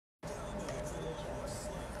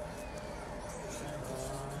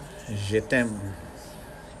Je t'aime.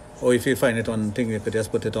 Or if you find it on thing, you could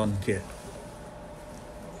just put it on here.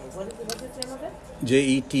 What's the name of it?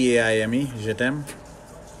 Jetaime. Je t'aime.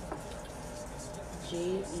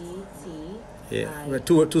 J-E-T. Yeah,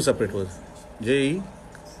 two separate words. J-E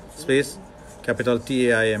space capital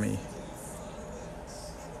T-A-I-M-E.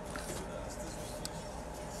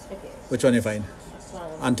 Okay. Which one you find?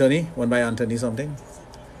 Anthony, one by Anthony something.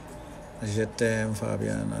 Je t'aime,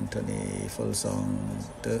 Fabian, Anthony, full song.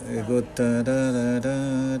 Good.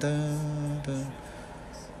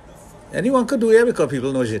 Anyone could do it because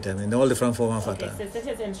people know Je t'aime in all different form of Okay, fata. so this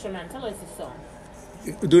is instrumental or is it song?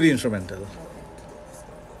 Do the instrumental,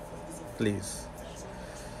 please.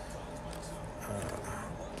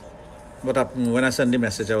 What happened when I sent the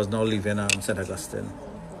message? I was now leaving St. Augustine.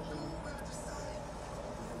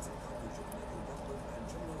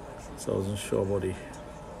 So I wasn't sure about the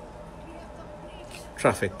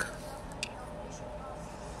traffic.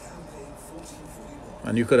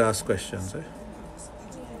 And you could ask questions.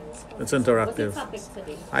 It's interactive. What's the topic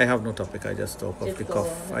today? I have no topic. I just talk off the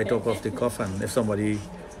cuff. I talk off the cuff, and if somebody,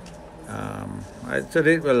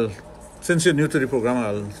 well, since you're new to the program,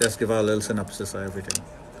 I'll just give a little synopsis of everything,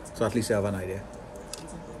 so at least you have an idea.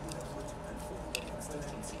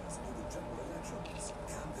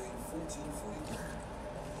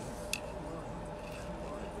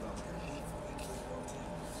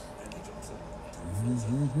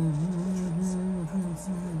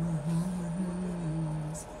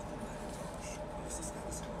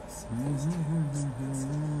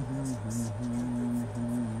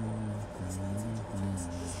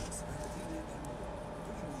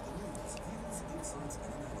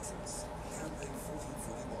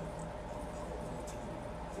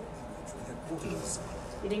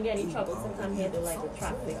 You didn't get any trouble to come here to like the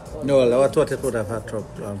traffic? No, I thought it would have had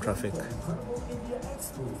traffic.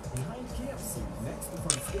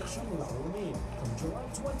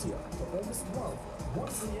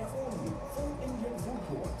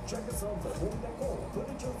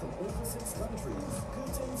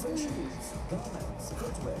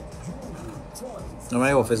 No,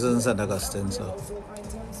 my office is in St. Augustine, so. I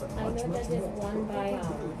know that there's one by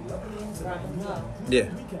Brahman. Yeah,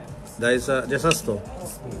 there is just a store.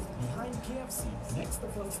 Behind KFC, next to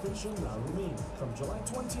the station La Rumine, from July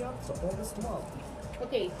 20th to August 12th.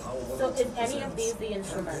 Okay, so is any of these the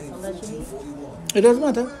instrumental that you need? It doesn't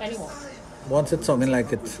matter. Anyone? Once it's something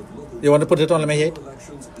like it. You want to put it on? Let me hear it.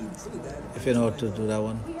 If you know how to do that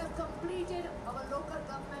one. We have completed our local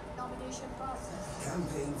government nomination process.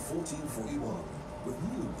 Campaign 1441 with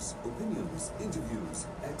news, opinions, interviews,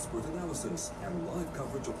 expert analysis, and live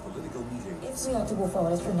coverage of political meetings. If we are to go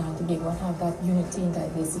forward as Trinidad to big one, have that unity and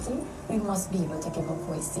diversity, we must be able to give a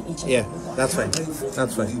voice to each and every one. That's fine. Campaign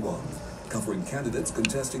That's fine. 1441, covering candidates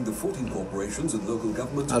contesting the 14 corporations and local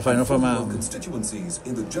government I'll find out from constituencies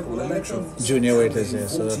in the general elections. Junior waiters here,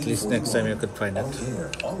 so at least next time you could find it.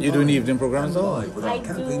 You do an evening program as well? I do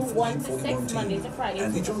 1 to 6 Monday to Friday,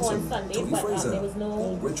 Andy 2 to 4 on Sunday, Tony but Fraser, there was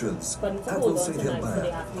Paul no Richards, but it's a Admiral hold on St. tonight, so they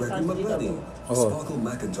Hilbert, have to Gregory cancel the McBurney, double. Sparkle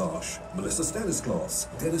McIntosh, Melissa Stanislas,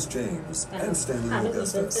 Dennis James, and Stanley haven't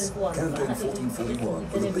Augustus. eaten since one. Campaign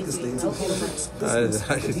 1441 with the biggest names in politics.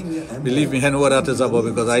 Believe me, I know what that is about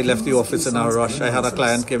because I left the office in a rush. I had a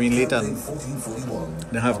client came in late and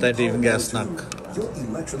didn't have time to even get a snack. Your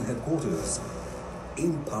election headquarters,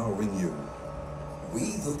 empowering you.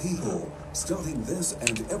 We the people, starting this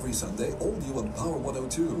and every Sunday, all new on Power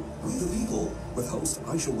 102. We the people, with host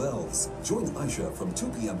Aisha Wells. Join Aisha from 2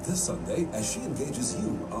 p.m. this Sunday as she engages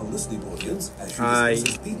you, our listening audience, as she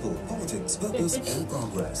discusses people, politics, purpose, and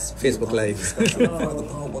progress. Facebook Live. Discussion via the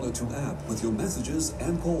Power 102 app with your messages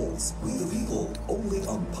and calls. We the people, only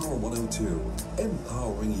on Power 102,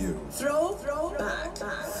 empowering you. Throwback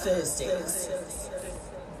Thursdays.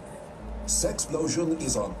 Sexplosion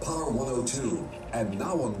is on Power 102 and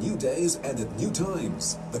now on new days and at new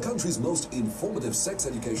times. The country's most informative sex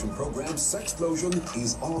education program, Sexplosion,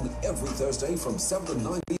 is on every Thursday from 7 to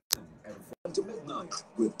 9 p.m. and 5 to midnight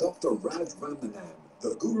with Dr. Raj,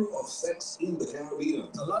 the guru of sex in the Caribbean.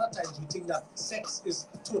 A lot of times we think that sex is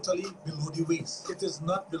totally below the waist. It is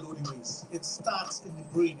not below the waist. It starts in the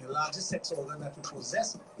brain. The largest sex organ that you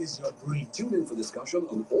possess is your brain. Tune in for discussion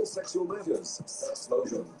on all sexual matters.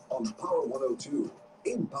 Sexplosion on Power 102,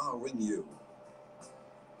 empowering you.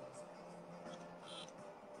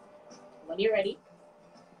 When you're ready.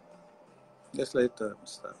 Just like that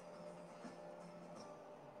stuff.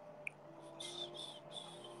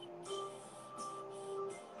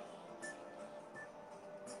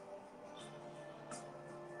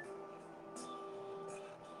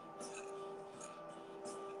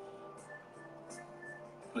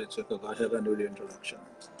 Let's check out. I can do the introduction.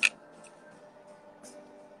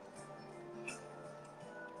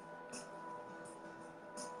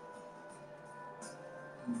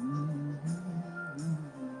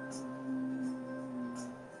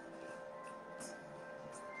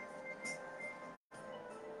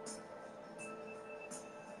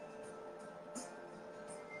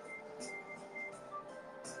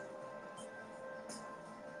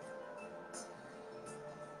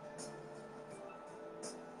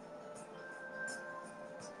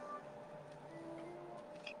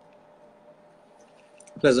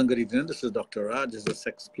 Pleasant good evening. This is Dr. Raj. This is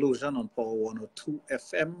Sexplosion on Power 102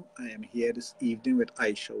 FM. I am here this evening with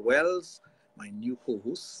Aisha Wells, my new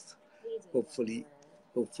co-host. Hopefully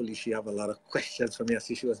she have a lot of questions for me. I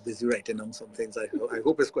see she was busy writing down some things. I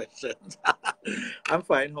hope it's questions. I'm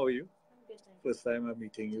fine. How are you? First time I'm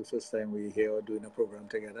meeting you. First time we're here doing a program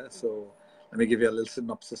together. So let me give you a little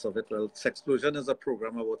synopsis of it. Well, Sexplosion is a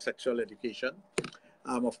program about sexual education.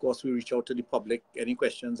 Of course, we reach out to the public. Any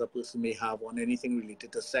questions a person may have on anything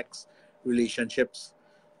related to sex, relationships,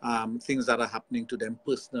 things that are happening to them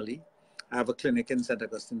personally. I have a clinic in St.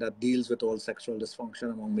 Augustine that deals with all sexual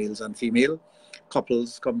dysfunction among males and female.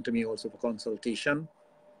 Couples come to me also for consultation.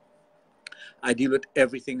 I deal with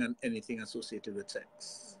everything and anything associated with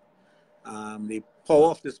sex. The power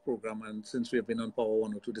of this program, and since we have been on Power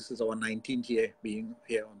 102, this is our 19th year being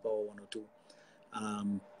here on Power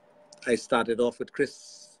 102. I started off with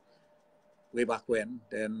Chris way back when,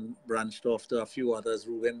 then branched off to a few others.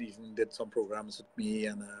 Ruben even did some programs with me,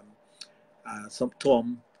 and some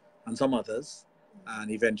Tom and some others. And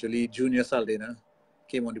eventually Junior Saldana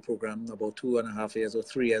came on the program about 2.5 years or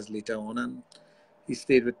 3 years later on, and he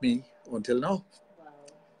stayed with me until now. Wow.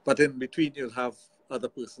 But in between you'll have other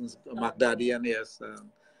persons, Mark Daddy and yes.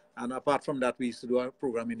 And apart from that, we used to do a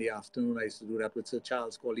program in the afternoon. I used to do that with Sir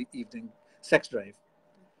Charles called the Evening Sex Drive.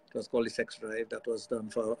 It was called the Sex Drive. That was done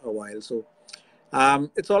for a while. So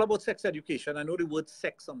it's all about sex education. I know the word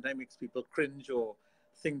sex sometimes makes people cringe or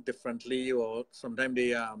think differently, or sometimes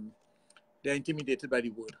they're intimidated by the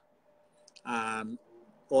word. And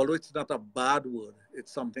although it's not a bad word,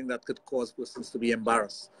 it's something that could cause persons to be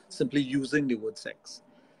embarrassed simply using the word sex.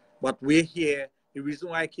 But we're here. The reason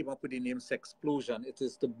why I came up with the name Sexplosion, it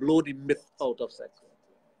is to blow the myth out of sex.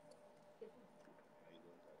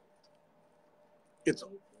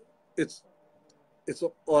 It's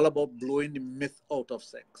all about blowing the myth out of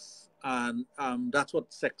sex. And that's what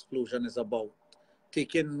Sexplosion is about.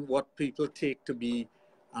 Taking what people take to be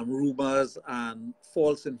rumors and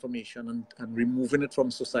false information and removing it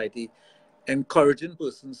from society, encouraging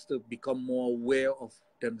persons to become more aware of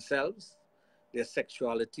themselves, their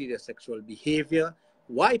sexuality, their sexual behavior,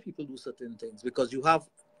 why people do certain things. Because you have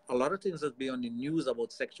a lot of things that be on the news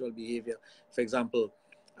about sexual behavior. For example,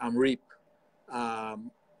 rape,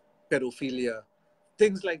 pedophilia,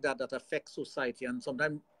 things like that that affect society. And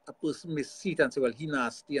sometimes a person may see it and say, well, he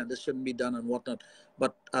nasty and this shouldn't be done and whatnot.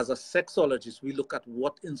 But as a sexologist, we look at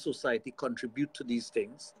what in society contribute to these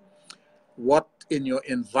things, what in your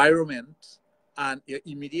environment and your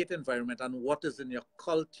immediate environment, and what is in your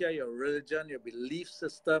culture, your religion, your belief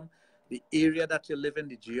system, the area that you live in,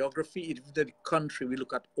 the geography, even the country. We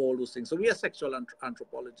look at all those things. So we are sexual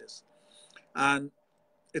anthropologists. And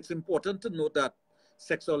it's important to note that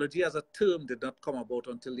sexology as a term did not come about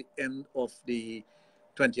until the end of the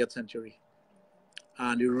 20th century.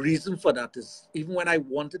 And the reason for that is, even when I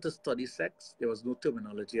wanted to study sex, there was no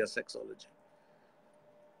terminology as sexology.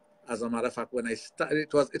 As a matter of fact, when I started,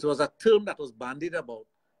 it was a term that was bandied about,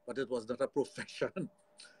 but it was not a profession.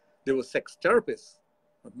 There were sex therapists,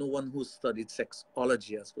 but no one who studied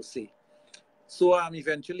sexology, as per se. So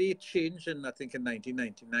eventually it changed, and I think in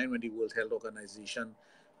 1999, when the World Health Organization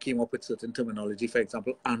came up with certain terminology, for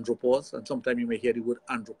example, andropause, and sometimes you may hear the word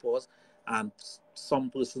andropause, and some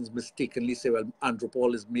persons mistakenly say, well,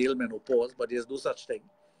 andropause is male menopause, but there's no such thing.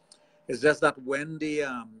 It's just that when the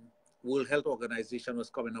World Health Organization was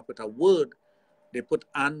coming up with a word, they put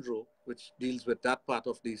andro, which deals with that part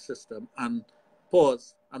of the system, and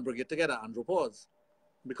pause, and bring it together, andropause,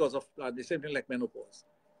 because of the same thing like menopause.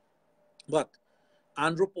 But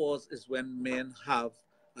andropause is when men have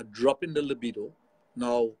a drop in the libido.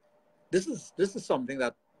 Now, this is something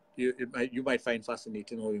that you might find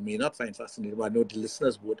fascinating, or you may not find fascinating, but I know the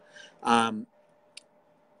listeners would.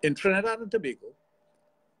 In Trinidad and Tobago,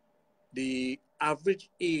 the average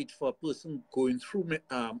age for a person going through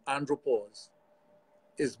andropause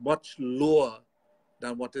is much lower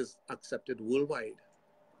than what is accepted worldwide.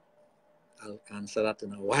 I'll answer that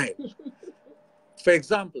in a while. For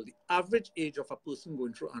example, the average age of a person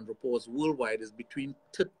going through andropause worldwide is between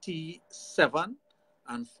 37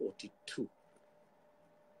 and 42.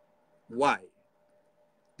 Why?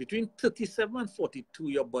 Between 37 and 42,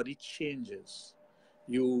 your body changes.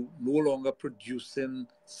 You no longer producing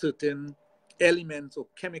certain elements or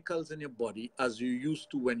chemicals in your body as you used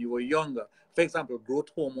to when you were younger. For example, growth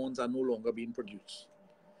hormones are no longer being produced.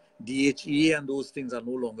 DHEA and those things are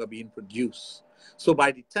no longer being produced. So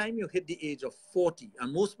by the time you hit the age of 40,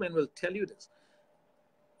 and most men will tell you this,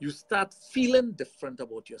 you start feeling different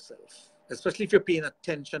about yourself, especially if you're paying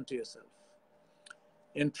attention to yourself.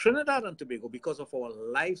 In Trinidad and Tobago, because of our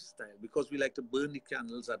lifestyle, because we like to burn the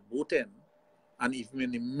candles at both ends, and even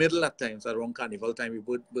in the middle at times, around carnival time, we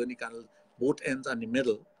burn the candle both ends and the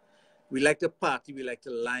middle. We like to party, we like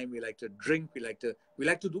to lime, we like to drink, we like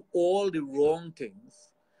to do all the wrong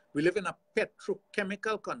things. We live in a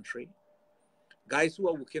petrochemical country. Guys who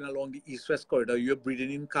are working along the east-west corridor, you're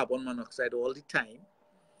breathing in carbon monoxide all the time.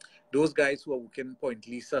 Those guys who are working Point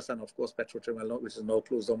Lisas and of course Petrochemical, which is now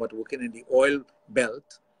closed down, but working in the oil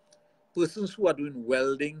belt, persons who are doing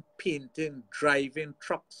welding, painting, driving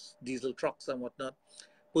trucks, diesel trucks and whatnot,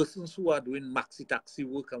 persons who are doing maxi-taxi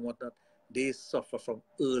work and whatnot, they suffer from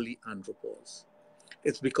early andropause.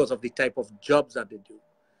 It's because of the type of jobs that they do.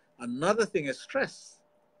 Another thing is stress.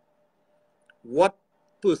 What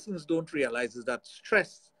persons don't realize is that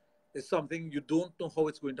stress is something you don't know how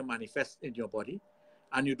it's going to manifest in your body,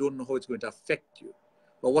 and you don't know how it's going to affect you.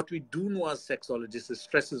 But what we do know as sexologists is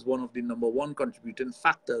stress is one of the #1 contributing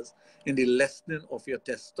factors in the lessening of your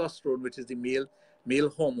testosterone, which is the male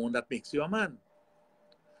hormone that makes you a man.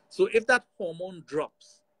 So if that hormone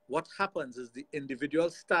drops, what happens is the individual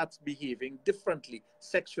starts behaving differently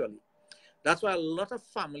sexually. That's why a lot of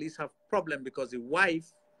families have problems, because the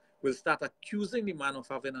wife will start accusing the man of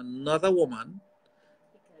having another woman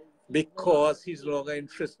because he's no longer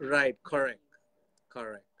interested. Right, correct.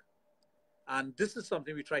 And this is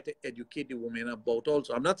something we try to educate the women about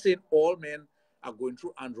also. I'm not saying all men are going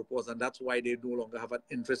through andropause and that's why they no longer have an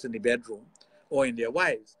interest in the bedroom or in their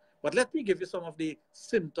wives. But let me give you some of the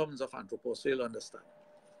symptoms of andropause so you'll understand.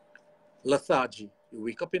 Lethargy. You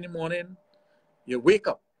wake up in the morning, you wake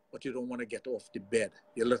up, but you don't want to get off the bed.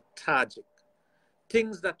 You're lethargic.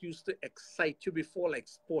 Things that used to excite you before, like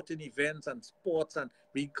sporting events and sports and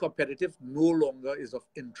being competitive, no longer is of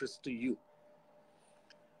interest to you.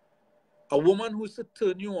 A woman who used to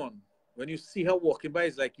turn you on, when you see her walking by,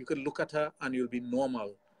 it's like you can look at her and you'll be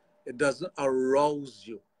normal. It doesn't arouse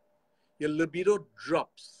you. Your libido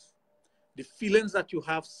drops. The feelings that you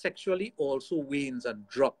have sexually also wanes and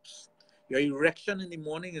drops. Your erection in the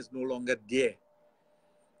morning is no longer there.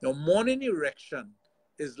 Now, morning erection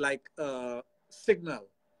is like a signal.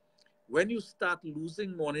 When you start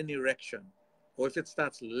losing morning erection, or if it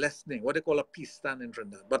starts lessening, what they call a peace stand in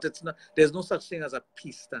Trinidad, but it's not, there's no such thing as a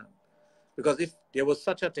peace stand. Because if there was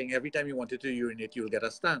such a thing, every time you wanted to urinate, you'll get a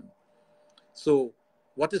stand. So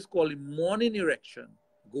what is called a morning erection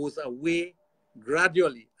goes away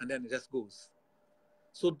gradually, and then it just goes.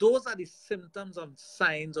 So those are the symptoms and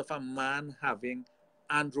signs of a man having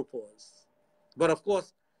andropause. But of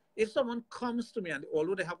course, if someone comes to me and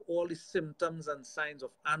although they have all the symptoms and signs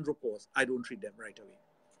of andropause, I don't treat them right away.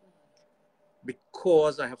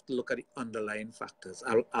 Because I have to look at the underlying factors.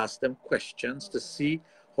 I'll ask them questions to see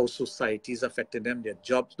how society is affecting them, their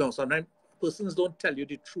jobs. No, sometimes persons don't tell you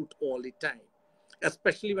the truth all the time,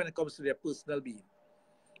 especially when it comes to their personal being.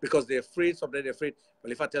 Because they're afraid, sometimes they're afraid,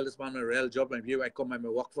 well, if I tell this man my real job, maybe I come and I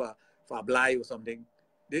work for a blind or something,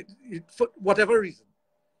 for whatever reason.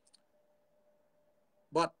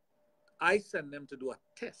 But I send them to do a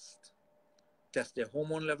test their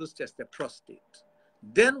hormone levels, test their prostate.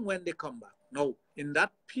 Then when they come back, now in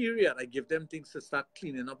that period, I give them things to start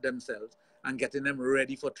cleaning up themselves and getting them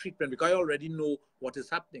ready for treatment, because I already know what is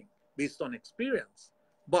happening based on experience.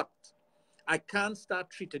 But I can't start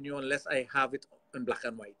treating you unless I have it in black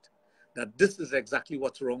and white, that this is exactly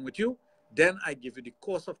what's wrong with you. Then I give you the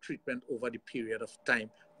course of treatment over the period of time,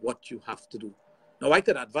 what you have to do. Now I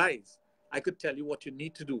could advise, I could tell you what you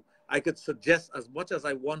need to do. I could suggest as much as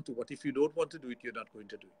I want to, but if you don't want to do it, you're not going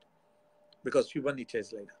to do it. Because human nature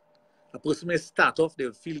is like that. A person may start off,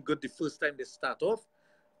 they'll feel good the first time they start off,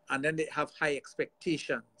 and then they have high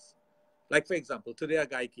expectations. Like for example, today a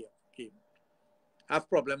guy came, have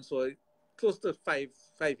problems for close to five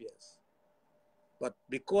years. But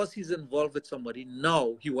because he's involved with somebody,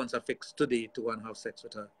 now he wants a fix today to go and have sex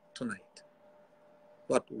with her tonight.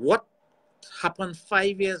 But what happened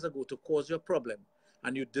 5 years ago to cause your problem,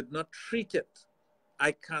 and you did not treat it,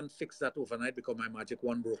 I can't fix that overnight because my magic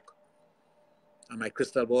wand broke. And my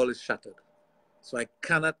crystal ball is shattered. So I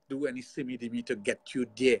cannot do any simmy-dimmy to get you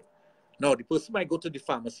there. Now, the person might go to the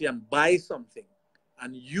pharmacy and buy something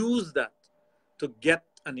and use that to get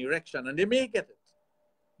an erection, and they may get it.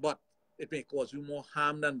 But it may cause you more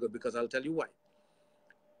harm than good, because I'll tell you why.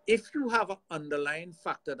 If you have an underlying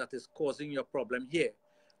factor that is causing your problem here,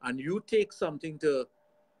 and you take something to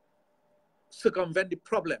circumvent the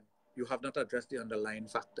problem, you have not addressed the underlying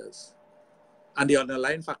factors. And the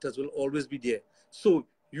underlying factors will always be there. So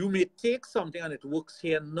you may take something and it works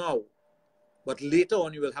here now, but later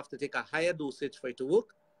on you will have to take a higher dosage for it to work,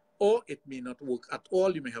 or it may not work at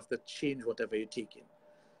all. You may have to change whatever you're taking.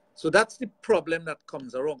 So that's the problem that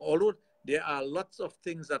comes along. Although there are lots of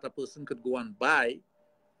things that a person could go and buy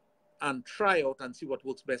and try out and see what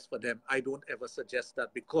works best for them. I don't ever suggest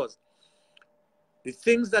that, because the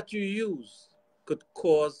things that you use could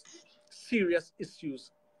cause serious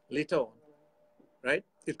issues later on, right?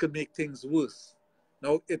 It could make things worse.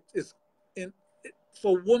 Now,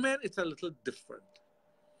 for women, it's a little different.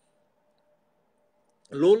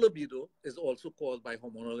 Low libido is also caused by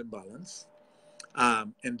hormonal imbalance,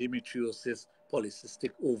 endometriosis,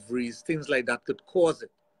 polycystic ovaries, things like that could cause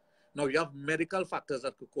it. Now, you have medical factors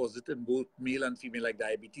that could cause it in both male and female, like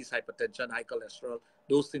diabetes, hypertension, high cholesterol.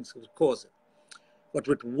 Those things could cause it. But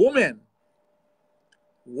with women,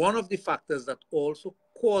 one of the factors that also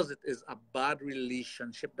cause it is a bad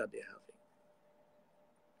relationship that they're having.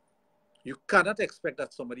 You cannot expect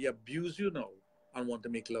that somebody abuse you now and want to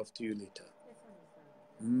make love to you later.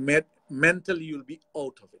 Mentally, you'll be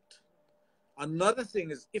out of it. Another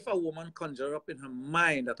thing is, if a woman conjure up in her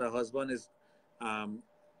mind that her husband is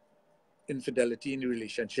infidelity in the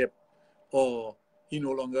relationship, or he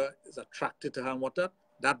no longer is attracted to her and whatnot,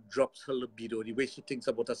 that drops her libido. The way she thinks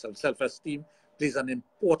about herself, self-esteem plays an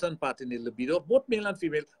important part in the libido of both male and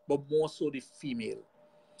female, but more so the female.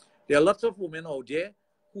 There are lots of women out there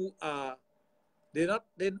who are, they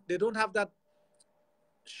don't have that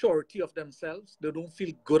surety of themselves. They don't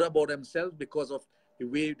feel good about themselves because of the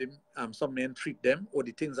way some men treat them or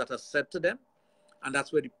the things that are said to them. And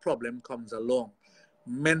that's where the problem comes along.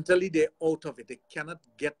 Mentally, they're out of it. They cannot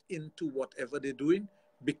get into whatever they're doing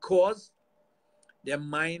because their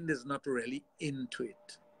mind is not really into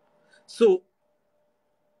it. So,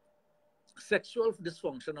 sexual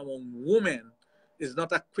dysfunction among women is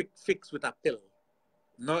not a quick fix with a pill.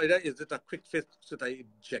 Neither is it a quick fix with an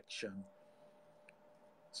injection.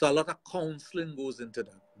 So a lot of counseling goes into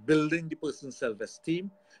that, building the person's self-esteem.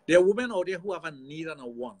 There are women out there who have a need and a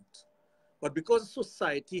want. But because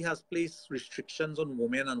society has placed restrictions on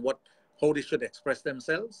women and how they should express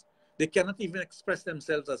themselves, they cannot even express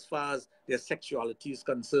themselves as far as their sexuality is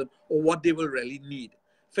concerned or what they will really need.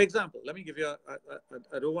 For example, let me give you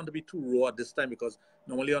I don't want to be too raw at this time because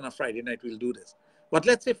normally on a Friday night we'll do this. But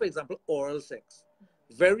let's say, for example, oral sex.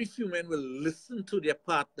 Very few men will listen to their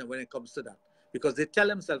partner when it comes to that because they tell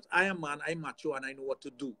themselves, I am man, I'm macho, and I know what to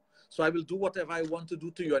do. So I will do whatever I want to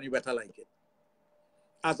do to you and you better like it.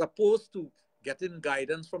 As opposed to getting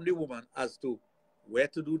guidance from the woman as to where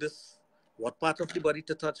to do this, what part of the body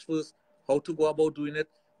to touch first, how to go about doing it,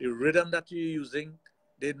 the rhythm that you're using,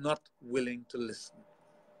 they're not willing to listen.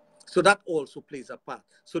 So that also plays a part.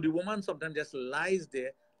 So the woman sometimes just lies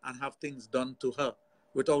there and have things done to her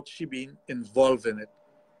without she being involved in it.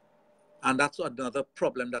 And that's another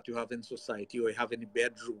problem that you have in society or you have in the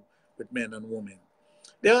bedroom with men and women.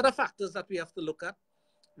 There are other factors that we have to look at.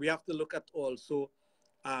 We have to look at also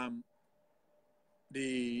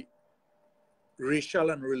the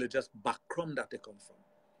racial and religious background that they come from,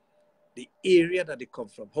 the area that they come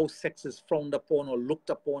from, how sex is frowned upon or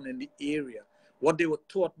looked upon in the area, what they were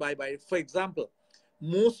taught by. For example,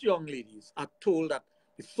 most young ladies are told that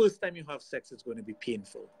the first time you have sex is going to be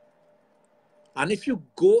painful. And if you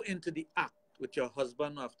go into the act with your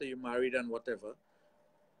husband after you're married and whatever,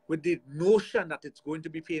 with the notion that it's going to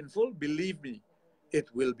be painful, believe me, it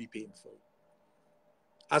will be painful.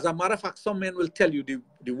 As a matter of fact, some men will tell you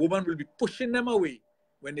the woman will be pushing them away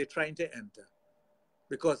when they're trying to enter.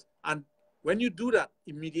 And when you do that,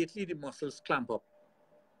 immediately the muscles clamp up.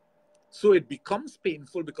 So it becomes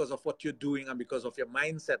painful because of what you're doing and because of your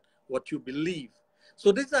mindset, what you believe.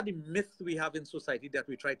 So these are the myths we have in society that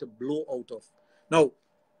we try to blow out of. Now,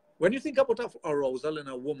 when you think about arousal in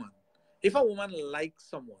a woman, if a woman likes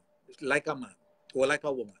someone, like a man or like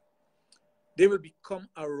a woman, they will become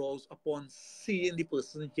aroused upon seeing the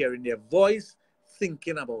person, hearing their voice,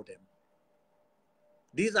 thinking about them.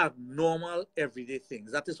 These are normal, everyday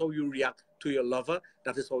things. That is how you react to your lover.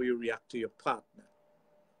 That is how you react to your partner.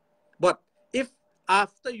 But if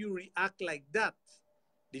after you react like that,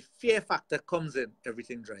 the fear factor comes in,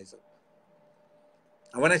 everything dries up.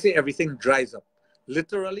 And when I say everything dries up,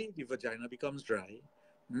 literally the vagina becomes dry.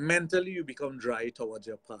 Mentally, you become dry towards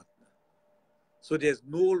your partner. So there's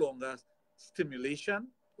no longer stimulation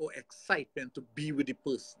or excitement to be with the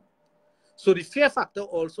person. So the fear factor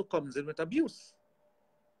also comes in with abuse.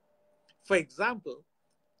 For example,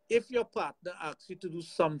 if your partner asks you to do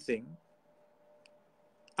something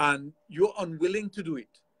and you're unwilling to do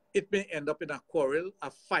it, it may end up in a quarrel, a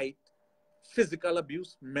fight, physical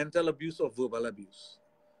abuse, mental abuse, or verbal abuse.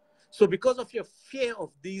 So because of your fear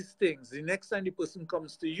of these things, the next time the person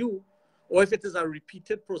comes to you, or if it is a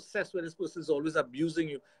repeated process where this person is always abusing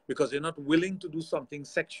you because you're not willing to do something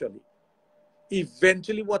sexually,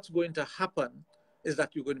 eventually what's going to happen is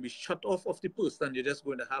that you're going to be shut off of the person and you're just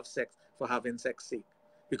going to have sex for having sex sake.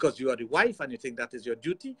 because you are the wife and you think that is your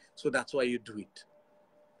duty, so that's why you do it.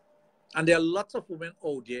 And there are lots of women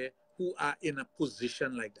out there who are in a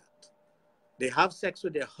position like that. They have sex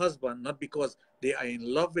with their husband not because they are in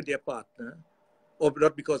love with their partner or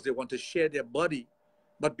not because they want to share their body,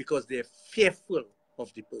 but because they're fearful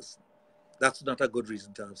of the person. That's not a good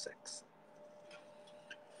reason to have sex.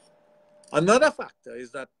 Another factor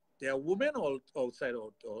is that there are women outside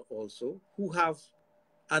also who have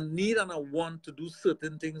a need and a want to do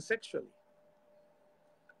certain things sexually.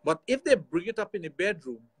 But if they bring it up in the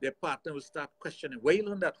bedroom, their partner will start questioning, where you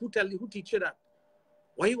learn that? Who tell you? Who teach you that?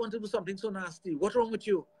 Why you want to do something so nasty? What's wrong with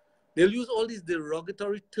you? They'll use all these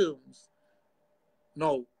derogatory terms.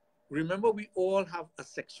 Now, remember, we all have a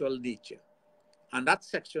sexual nature. And that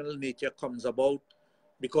sexual nature comes about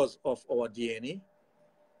because of our DNA,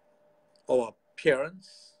 our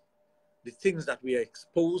parents, the things that we are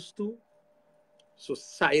exposed to,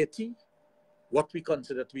 society, what we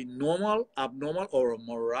consider to be normal, abnormal, or a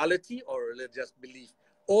morality or a religious belief.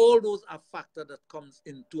 All those are factors that comes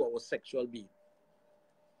into our sexual being.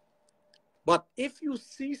 But if you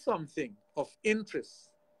see something of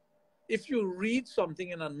interest, if you read something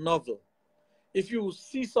in a novel, if you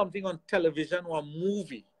see something on television or a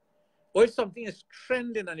movie, or if something is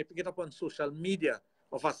trending and you pick it up on social media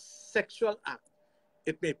of a sexual act,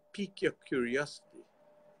 it may pique your curiosity.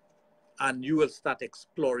 And you will start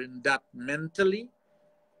exploring that mentally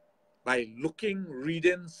by looking,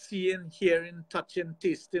 reading, seeing, hearing, touching,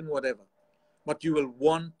 tasting, whatever. But you will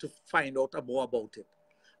want to find out more about it.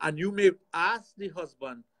 And you may ask the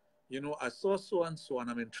husband, you know, I saw so and so and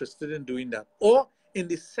I'm interested in doing that. Or in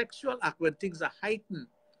the sexual act, when things are heightened,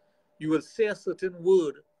 you will say a certain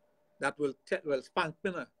word that will spank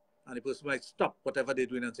me. And the person might stop whatever they're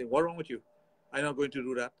doing and say, what's wrong with you? I'm not going to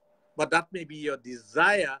do that. But that may be your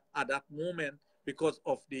desire at that moment because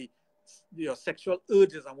of your sexual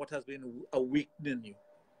urges and what has been awakening you.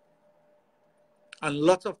 And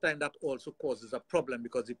lots of time that also causes a problem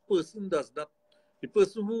because the person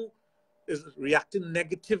who is reacting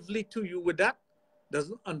negatively to you with that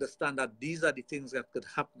doesn't understand that these are the things that could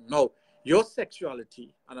happen. Now, your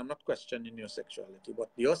sexuality, and I'm not questioning your sexuality, but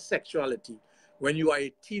your sexuality, when you are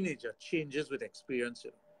a teenager, changes with experience.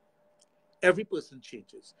 You know? Every person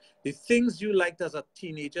changes. The things you liked as a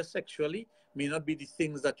teenager sexually may not be the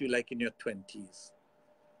things that you like in your 20s.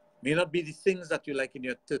 May not be the things that you like in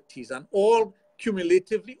your 30s. And all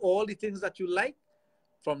cumulatively, all the things that you like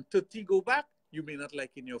from 30 go back, you may not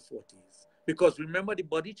like in your 40s. Because remember, the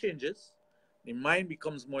body changes. The mind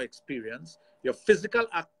becomes more experienced. Your physical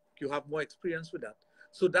act, you have more experience with that.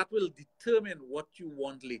 So that will determine what you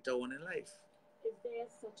want later on in life. Is there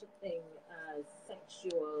such a thing as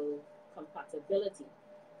sexual compatibility?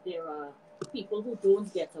 There are people who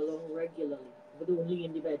don't get along regularly, but only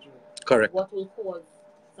in the bedroom. Correct. What will cause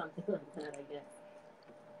something like that, I guess?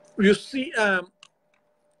 You see,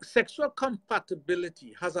 sexual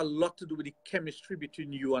compatibility has a lot to do with the chemistry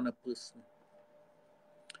between you and a person.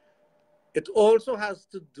 It also has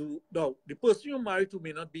to do, now, the person you're married to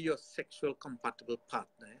may not be your sexual compatible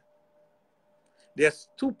partner. There's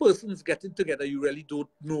two persons getting together, you really don't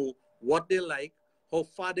know what they like, how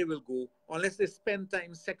far they will go, unless they spend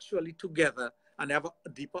time sexually together and have a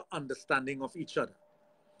deeper understanding of each other.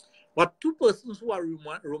 But two persons who are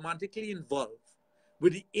romantically involved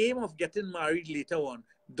with the aim of getting married later on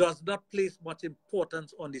does not place much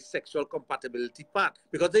importance on the sexual compatibility part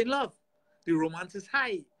because they love. The romance is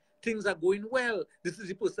high. Things are going well. This is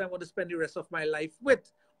the person I want to spend the rest of my life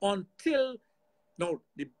with until, no,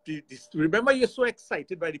 remember you're so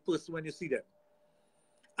excited by the person when you see them.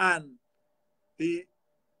 And the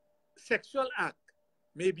sexual act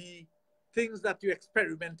may be things that you're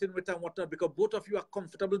experimenting with and whatnot because both of you are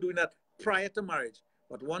comfortable doing that prior to marriage.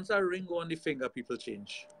 But once a ring goes on the finger, people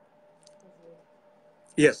change.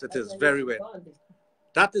 Yes, it is very well.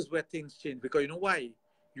 That is where things change because you know why?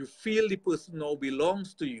 You feel the person now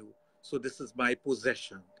belongs to you. So this is my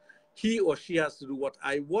possession. He or she has to do what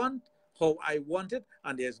I want, how I want it,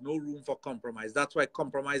 and there's no room for compromise. That's why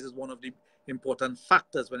compromise is one of the important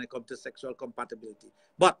factors when it comes to sexual compatibility.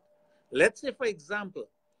 But let's say, for example,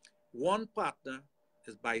 one partner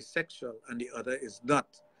is bisexual and the other is not.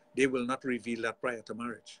 They will not reveal that prior to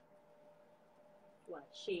marriage. What?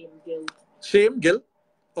 Shame, guilt? Shame, guilt,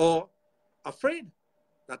 or afraid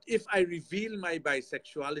that if I reveal my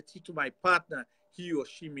bisexuality to my partner, he or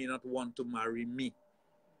she may not want to marry me.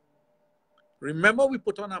 Remember, we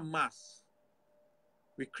put on a mask.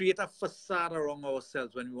 We create a facade around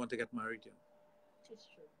ourselves when we want to get married. It's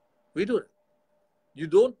true. We do it. You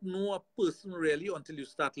don't know a person really until you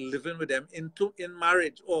start living with them in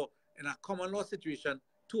marriage or in a common law situation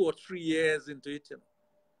 2 or 3 years into it.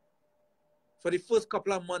 For the first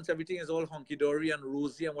couple of months, everything is all hunky-dory and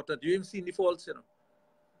rosy and whatnot. You ain't seen the faults, you know.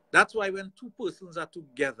 That's why when two persons are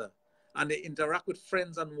together and they interact with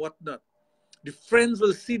friends and whatnot, the friends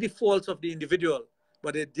will see the faults of the individual,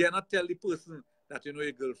 but they dare not tell the person that, you know,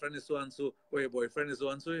 your girlfriend is so-and-so or your boyfriend is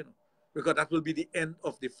so-and-so, you know, because that will be the end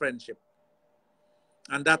of the friendship.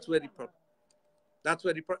 And that's where the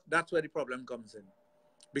problem comes in.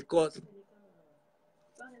 Because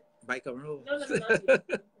by camera. No.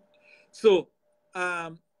 So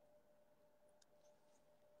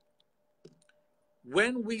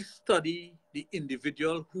when we study the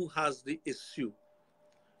individual who has the issue,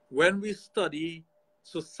 when we study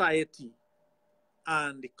society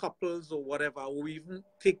and the couples or whatever, or we even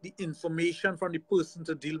take the information from the person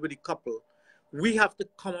to deal with the couple, we have to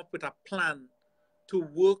come up with a plan to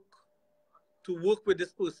work with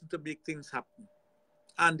this person to make things happen.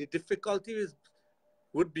 And the difficulty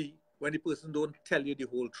would be when the person don't tell you the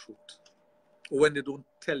whole truth, or when they don't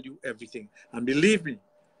tell you everything. And believe me,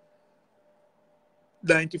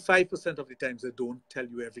 95% of the times they don't tell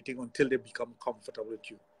you everything until they become comfortable with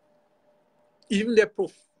you. Even their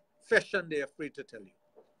profession, they're afraid to tell you.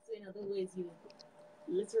 So in other words, you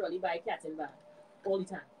literally buy cat and bag all the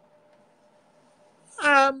time.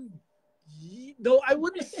 No, I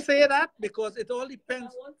wouldn't say that, because it all depends.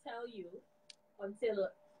 I won't tell you until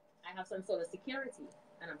I have some sort of security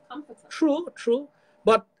and I'm comfortable. True.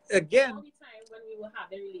 But again, all the time when we were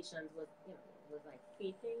having relations was, you know, was like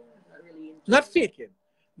faking, not really. Not faking,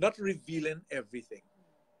 not revealing everything,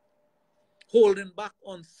 holding back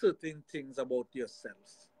on certain things about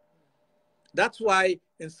yourself. That's why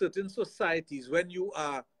in certain societies, when you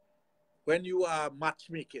are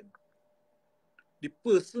matchmaking, the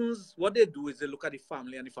persons, what they do is they look at the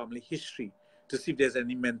family and the family history to see if there's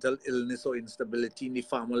any mental illness or instability in the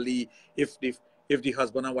family, if the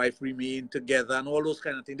husband and wife remain together and all those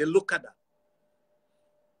kind of things. They look at that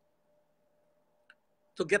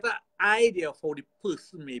to get an idea of how the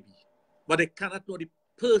person may be, but they cannot know the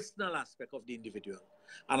personal aspect of the individual.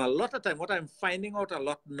 And a lot of time, what I'm finding out a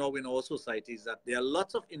lot now in our society is that there are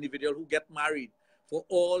lots of individuals who get married for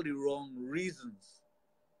all the wrong reasons.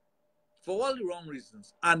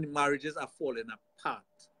 And marriages are falling apart.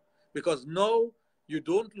 Because now you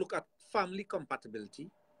don't look at family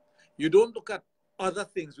compatibility. You don't look at other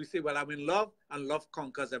things. We say, well, I'm in love, and love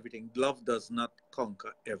conquers everything. Love does not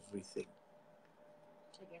conquer everything.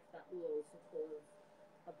 I guess that will also cause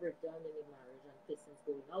a breakdown in the marriage and persons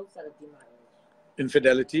going outside of the marriage.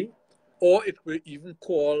 Infidelity, or it will even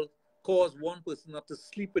cause one person not to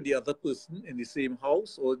sleep with the other person in the same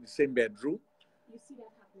house or the same bedroom. You see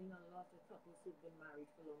that happening a lot with couples who've been married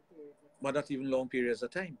for long periods of time. But not even long periods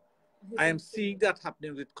of time. I am seeing that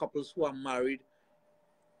happening with couples who are married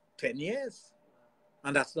 10 years.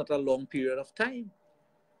 And that's not a long period of time.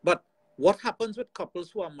 But what happens with couples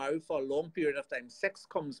who are married for a long period of time? Sex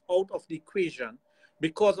comes out of the equation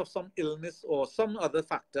because of some illness or some other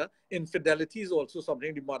factor. Infidelity is also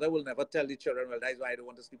something the mother will never tell the children, well, that's why I don't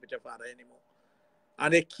want to sleep with your father anymore.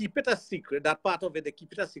 And they keep it a secret, that part of it, they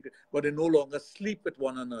keep it a secret, but they no longer sleep with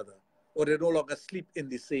one another, or they no longer sleep in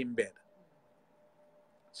the same bed.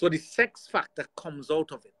 So the sex factor comes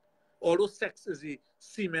out of it. Although sex is the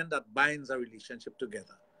cement that binds a relationship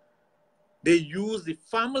together. They use the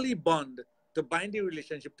family bond to bind the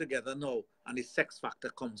relationship together now, and the sex factor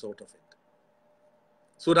comes out of it.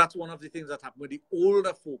 So that's one of the things that happen with the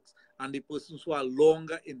older folks and the persons who are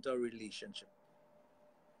longer into a relationship.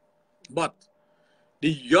 But the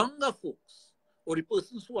younger folks or the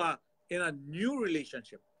persons who are in a new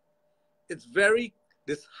relationship, it's very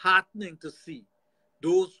disheartening to see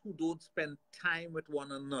those who don't spend time with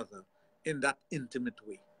one another in that intimate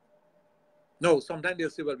way. No, sometimes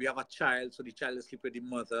they'll say, well, we have a child, so the child will sleep with the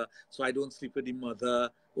mother, so I don't sleep with the mother,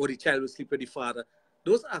 or the child will sleep with the father.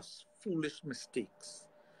 Those are foolish mistakes.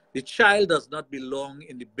 The child does not belong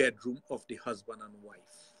in the bedroom of the husband and wife.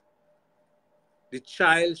 The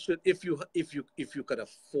child should, if you could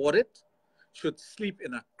afford it, should sleep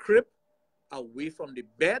in a crib away from the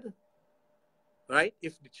bed, right?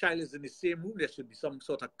 If the child is in the same room, there should be some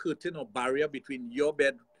sort of curtain or barrier between your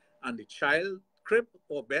bed and the child crib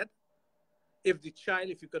or bed. If you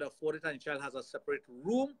could afford it and the child has a separate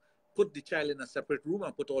room, put the child in a separate room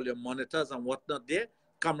and put all your monitors and whatnot there.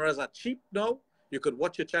 Cameras are cheap now. You could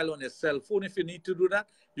watch your child on your cell phone if you need to do that.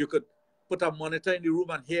 You could put a monitor in the room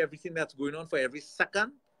and hear everything that's going on for every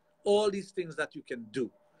second. All these things that you can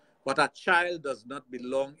do. But a child does not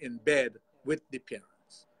belong in bed with the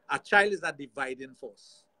parents. A child is a dividing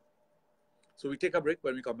force. So we take a break.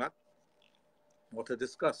 When we come back, more to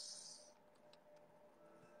discuss.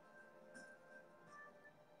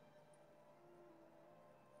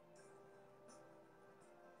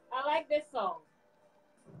 this song.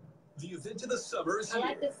 The event of the summer is I here.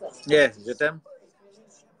 like this song. Yeah, je t'aime.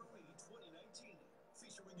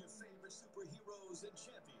 Featuring your favorite superheroes and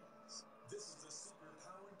champions. This is the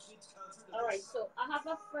Superpowered Kids concert. All right, so I have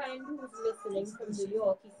a friend who's listening from New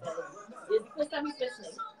York. He said it's the first time he's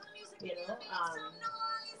listening. You know,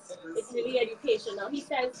 it's really educational. He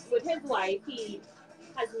says with his wife, he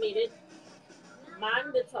has made it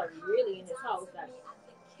mandatory, really, in his house that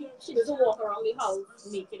she doesn't walk around the house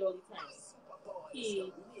naked all the time.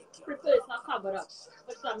 He prefers her covered up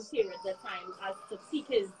for some periods of time as to seek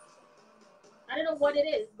his. I don't know what it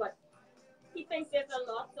is, but he thinks there's a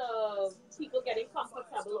lot of people getting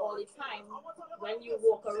comfortable all the time. When you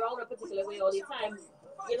walk around a particular way all the time,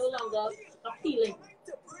 you're no longer appealing.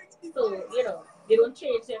 So, you know, they don't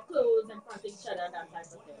change their clothes in front of each other and that type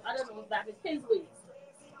of thing. I don't know if that is his way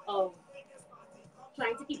of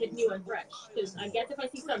trying to keep it new and fresh. Because I guess if I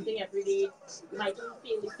see something every day, it might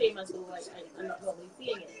feel the same as though I'm not normally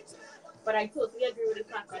seeing it. But I totally agree with the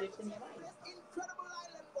fact that it's in your mind.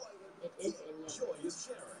 It is in your mind.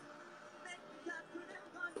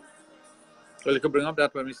 Well, you could bring up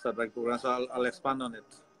that when we start right program, so I'll expand on it.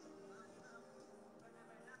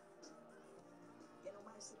 You know,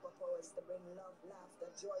 my superpower is to bring love,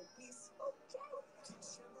 laughter, joy, peace. Okay.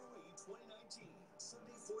 Jamboree 2019,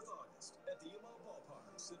 Sunday, 4th August, at the Immo Ballpark,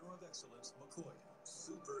 Center of Excellence, McCoy.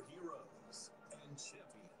 Superheroes and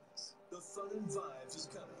champions. The fun and vibes is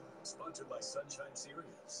coming. Sponsored by Sunshine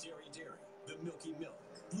Cereals, Dairy Dairy, The Milky Milk,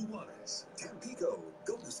 Blue Waters, Tampico,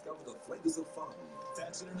 go discover the flavors of fun.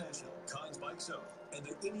 Fats International, Cons Bike Zone, and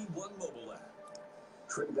the Any One mobile app.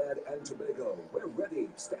 Trinidad and Tobago, we're ready,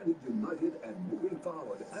 standing united and moving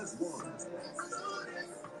forward as one.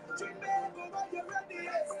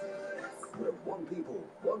 We're one people,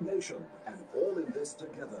 one nation, and all in this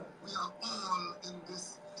together. We are all in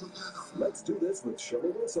this together. Let's do this with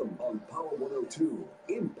Shirley Wilson on Power 102,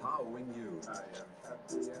 empowering you. I am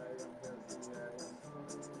happy, I am healthy, I am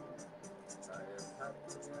happy. I am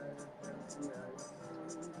happy, I am healthy, I am happy.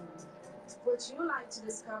 Would you like to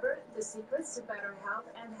discover the secrets to better health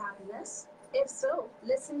and happiness? If so,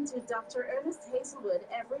 listen to Dr. Ernest Hazelwood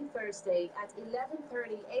every Thursday at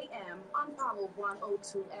 11:30 a.m. on Power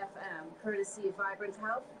 102 FM, courtesy of Vibrant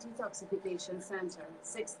Health Detoxification Center,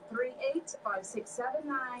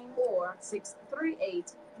 638-5679 or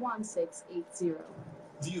 638-1680.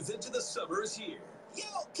 The event of the summer is here.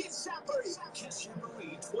 Yo, Kids Jamboree! Kids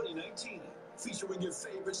Jamboree 2019, featuring your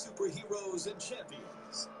favorite superheroes and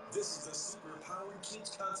champions. This is the Superpowered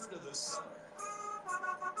Kids concert of the summer.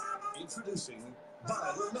 Introducing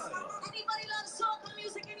Violet Nyla. Anybody loves soulful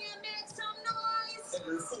music in here? Make some noise. And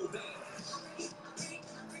her full band.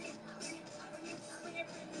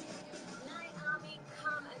 Naomi,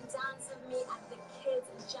 come and dance with me at the Kids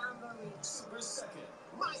Jamboree. Super Second.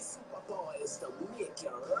 My superpower is to make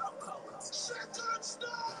you rock out. Second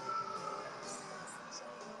Star.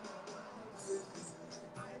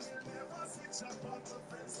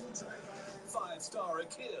 Five-star a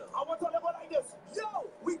kill. I want to talk about like this. Yo,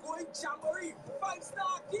 we going Jamboree.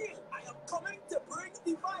 5-star kill. I am coming to bring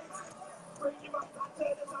the vibes. Bring the vibes. I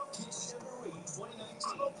tell them now. Kids Jamboree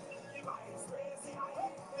 2019.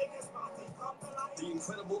 The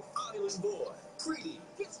Incredible Island Boy. Greedy.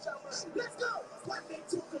 Kids Jamboree. Let's go. What they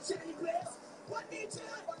do to Jenny Place. What they do.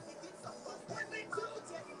 What they do. What they do.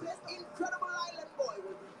 Jenny Place. Incredible Island Boy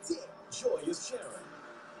will be there. Joyous Sharon.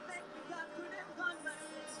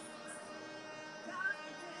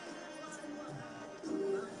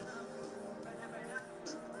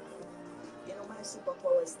 You know, my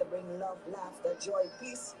superpower is to bring love, laughter, joy,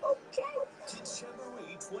 peace. Okay. Kids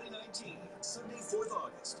Jamboree 2019, Sunday, 4th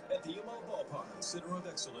August, at the Immo Ballpark, Center of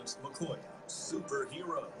Excellence, McCoy.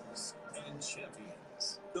 Superheroes and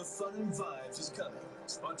champions. The fun and vibes is coming.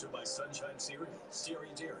 Sponsored by Sunshine Cereals, Dairy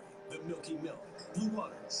Dairy, The Milky Milk, Blue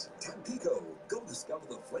Waters, Tampico, go discover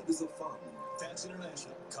the flavors of fun. Fats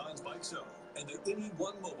International, Cons Bike Zone, and the Any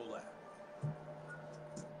One mobile app.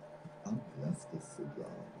 I'm Lester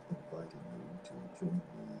Cigar, inviting you to join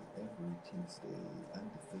me every Tuesday and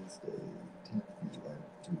Thursday, 10 p.m.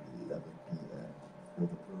 to 11 p.m. for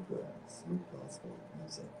the program Slow Gospel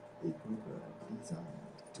Music, a program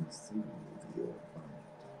designed to soothe your mind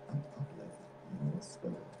and uplift your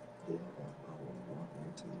spirit here on our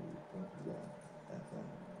 102.1 FM.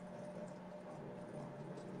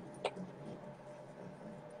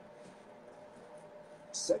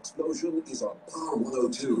 Sexplosion is on Power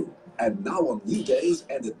 102, and now on new days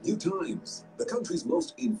and at new times. The country's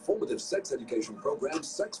most informative sex education program,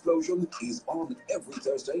 Sexplosion, is on every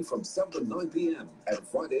Thursday from 7 to 9 p.m. and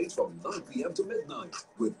Fridays from 9 p.m. to midnight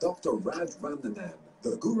with Dr. Raj.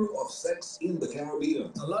 the guru of sex in the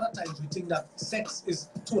Caribbean. A lot of times we think that sex is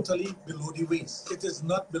totally below the waist. It is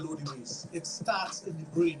not below the waist. It starts in the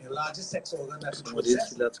brain. The largest sex organ that you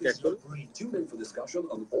possess is your brain. Tune in for discussion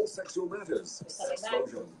on all sexual matters.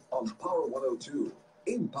 Sexplosion on Power 102,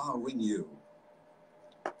 empowering you.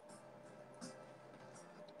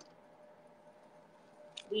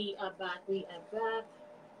 We are back. We are back.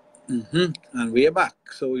 And we are back.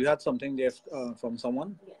 So you had something there from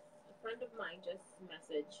someone? Yes. A friend of mine just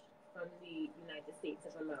messaged from the United States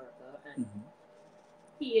of America, and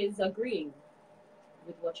he is agreeing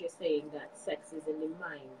with what you're saying, that sex is in the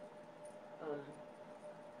mind.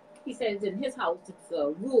 He says in his house it's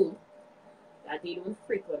a rule that they don't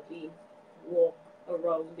frequently walk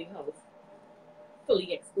around the house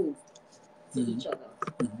fully exposed to each other.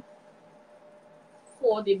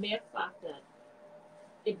 For the mere fact that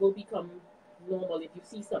it will become normal if you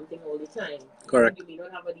see something all the time. Correct. You may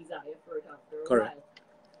not have a desire for it after a Correct. while.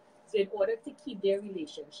 So in order to keep their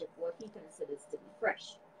relationship what he considers to be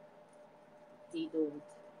fresh, they don't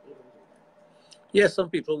do that. Yes, some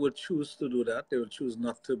people would choose to do that. They will choose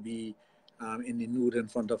not to be in the nude in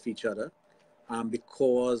front of each other,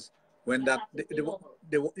 because when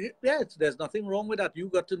yes, there's nothing wrong with that. You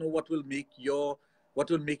got to know what will make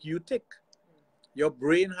you tick. Your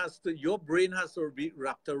brain has to be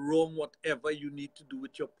wrapped around whatever you need to do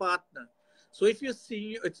with your partner. So if you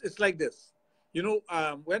see, it's like this. You know,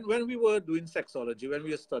 when we were doing sexology, when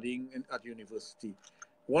we were studying at university,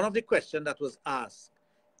 one of the questions that was asked,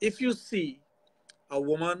 if you see a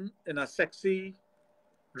woman in a sexy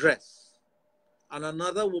dress and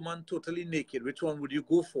another woman totally naked, which one would you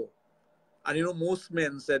go for? And you know, most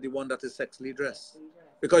men said the one that is sexily dressed,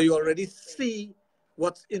 because you already see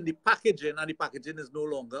what's in the packaging, and the packaging is no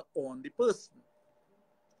longer on the person.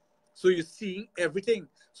 So you're seeing everything.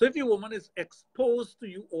 So if your woman is exposed to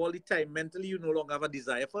you all the time, mentally you no longer have a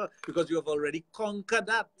desire for her, because you have already conquered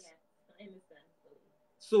that. Yes, I understand.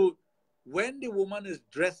 So when the woman is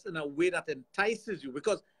dressed in a way that entices you,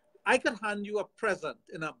 because I can hand you a present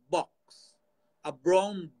in a box, a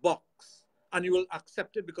brown box, and you will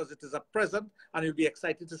accept it because it is a present, and you'll be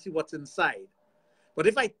excited to see what's inside. But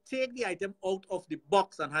if I take the item out of the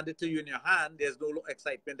box and hand it to you in your hand, there's no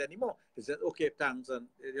excitement anymore. It says, okay, thanks, and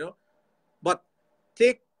you know. But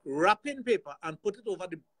take wrapping paper and put it over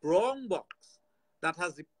the brown box that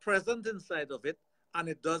has the present inside of it, and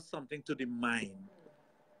it does something to the mind.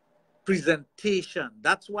 Presentation.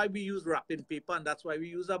 That's why we use wrapping paper, and that's why we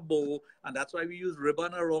use a bow, and that's why we use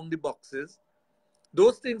ribbon around the boxes.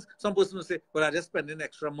 Those things, some person will say, well, I'm just spending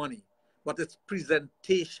extra money. But it's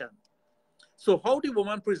presentation. So how the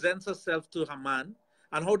woman presents herself to her man,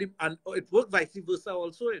 and it works vice versa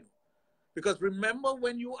also, you know. Because remember,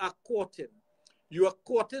 when you are courting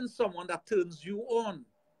someone that turns you on.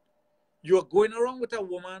 You are going around with a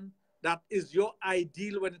woman that is your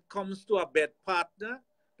ideal when it comes to a bed partner,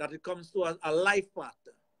 that it comes to a life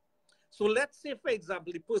partner. So let's say, for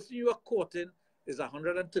example, the person you are courting is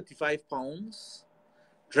 135 pounds,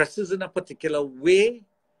 dresses in a particular way,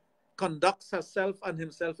 conducts herself and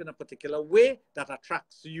himself in a particular way that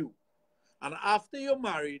attracts you. And after you're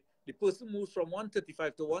married, the person moves from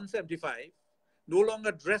 135 to 175, no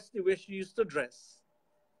longer dressed the way she used to dress,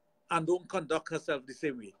 and don't conduct herself the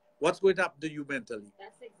same way. What's going to happen to you mentally?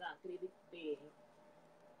 That's exactly the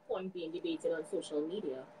point being debated on social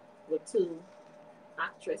media with two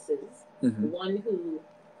actresses, one who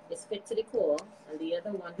is fit to the core and the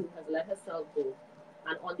other one who has let herself go.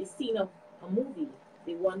 And on the scene of a movie,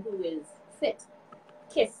 the one who is fit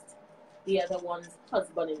kissed the other one's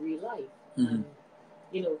husband in real life. And,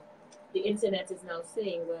 you know, the internet is now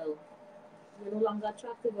saying, well, you're no longer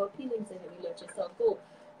attractive or appealing to him, you let yourself go.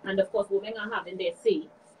 And of course, women are having their say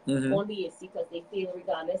on the issue, because they feel,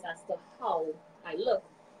 regardless as to how I look,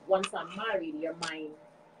 once I'm married, you're mine.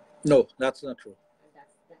 No, that's not true. And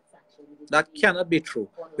that's actually that cannot be true,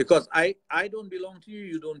 because I don't belong to you,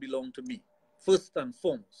 you don't belong to me, first and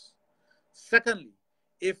foremost. Secondly,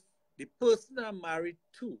 if the person I'm married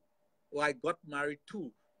to, or I got married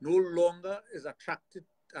to, no longer is attractive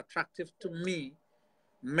to me,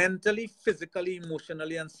 mentally, physically,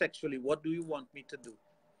 emotionally, and sexually, what do you want me to do?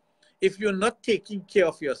 If you're not taking care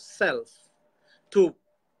of yourself to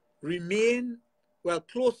remain, well,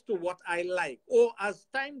 close to what I like, or as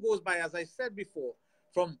time goes by, as I said before,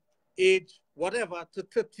 from age whatever to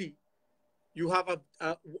 30, you have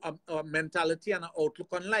a mentality and an outlook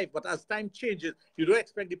on life. But as time changes, you don't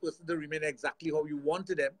expect the person to remain exactly how you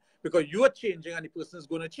wanted them, because you are changing and the person is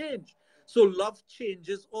going to change. So love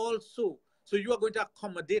changes also. So you are going to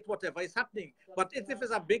accommodate whatever is happening. But if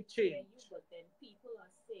it's a big change. But then people are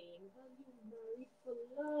saying, well, you married for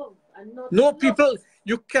love and not No, love.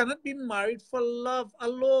 You cannot be married for love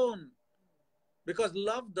alone, because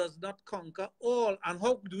love does not conquer all. And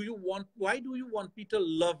why do you want me to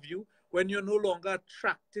love you when you're no longer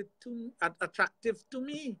attractive to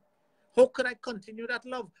me? How could I continue that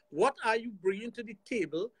love? What are you bringing to the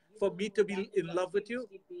table for me to be in love with you?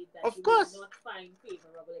 Of course. Not find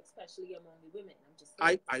favorable, especially among the women.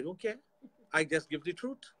 I don't care. I just give the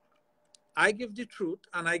truth. I give the truth,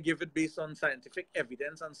 and I give it based on scientific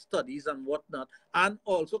evidence and studies and whatnot, and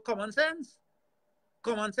also common sense.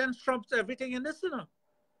 Common sense trumps everything in this,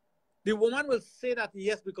 The woman will say that,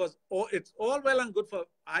 yes, because it's all well and good for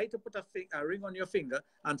I to put a ring on your finger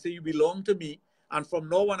and say you belong to me, and from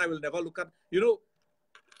now on I will never look at,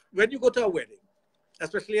 when you go to a wedding,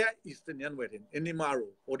 especially an East Indian wedding, in the Maro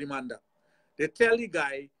or the Manda, they tell the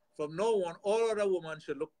guy, from now on, all other women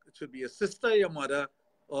should be your sister, your mother,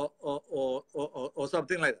 or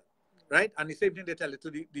something like that, right? And the same thing they tell it to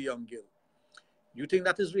the young girl. You think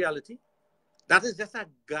that is reality? That is just a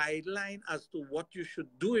guideline as to what you should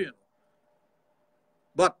do,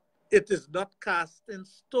 But it is not cast in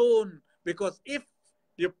stone, because if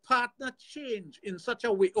your partner change in such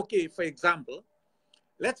a way, okay, for example,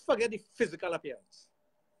 let's forget the physical appearance.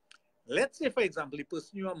 Let's say, for example, the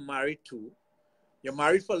person you are married to, you're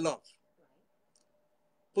married for love.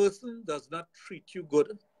 Person does not treat you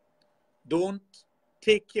good, don't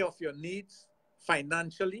take care of your needs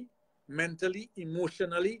financially, mentally,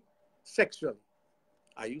 emotionally, sexually.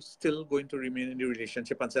 Are you still going to remain in the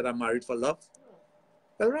relationship and say, I'm married for love?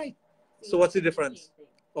 Well, right. So what's the difference?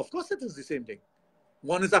 Of course it is the same thing.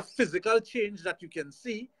 One is a physical change that you can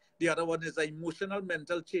see. The other one is an emotional,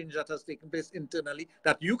 mental change that has taken place internally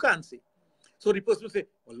that you can't see. So the person will say,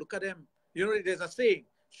 well, look at them. There's a saying,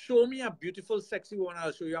 show me a beautiful, sexy woman,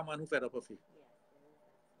 I'll show you a man who fed up her feet.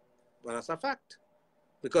 But that's a fact.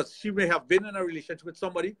 Because she may have been in a relationship with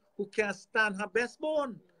somebody who can't stand her best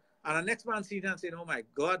bone. And the next man sees her and saying, oh my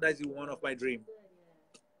God, that's the woman of my dream.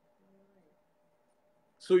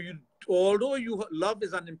 So although love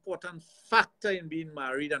is an important factor in being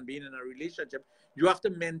married and being in a relationship, you have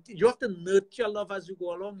to nurture love as you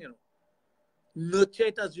go along, Nurture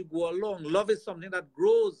it as you go along. Love is something that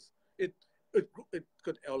grows. It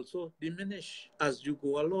could also diminish as you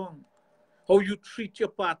go along. How you treat your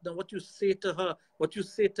partner, what you say to her, what you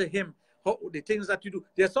say to him, the things that you do.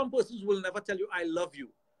 There are some persons who will never tell you, I love you.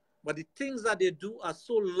 But the things that they do are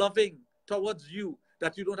so loving towards you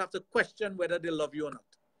that you don't have to question whether they love you or not.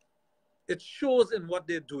 It shows in what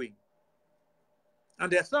they're doing.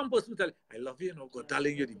 And there are some persons who tell you, I love you, God,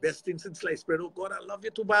 darling, you're the best thing since sliced bread. Oh, God, I love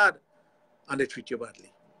you too bad. And they treat you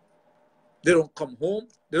badly. They don't come home.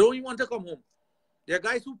 They don't even want to come home. There are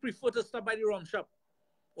guys who prefer to stop by the rum shop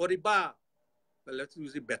or the bar. Well, let's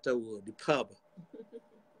use a better word, the pub.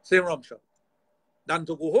 Same rum shop. Than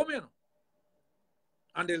to go home,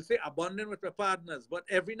 And they'll say, abandon with their partners. But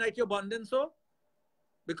every night you're abandoned, so?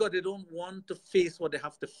 Because they don't want to face what they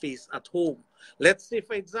have to face at home. Let's say,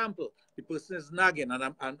 for example, the person is nagging,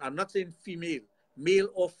 and I'm not saying female, male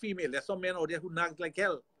or female. There's some men out there who nag like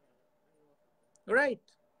hell. All right.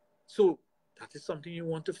 So that is something you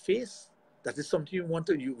want to face. That is something you want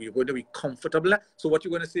to, you're going to be comfortable. So what you're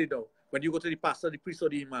going to say now, when you go to the pastor, the priest, or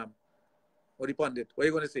the imam, or the pundit, what are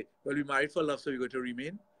you going to say? Well, we married for love, so you're going to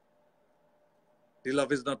remain. The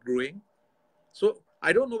love is not growing. So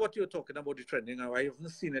I don't know what you're talking about, the trending. I haven't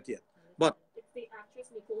seen it yet. But it's the actress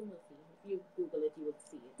Nicole Murphy. If you Google it, you will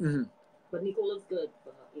see it. But Nicole is good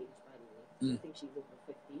for her age, by the way. I think she's over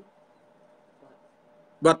 50.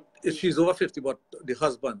 But she's over 50, but her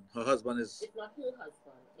husband is... It's not her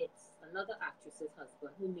husband. It's another actress's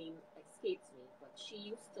husband, whose name escapes me. But she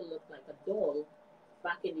used to look like a doll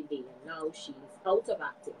back in the day, and now she's out of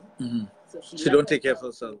acting. So she don't take care of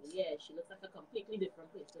herself. Yeah, she looks like a completely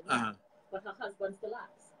different person. But her husband still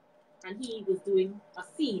acts. And he was doing a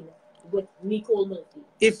scene with Nicole Murphy.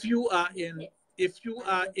 If you are in... If you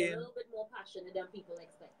are in... a little bit more passionate than people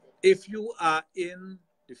expected. If you are in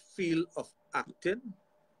the field of acting,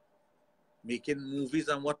 making movies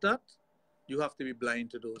and whatnot, you have to be blind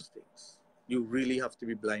to those things. You really have to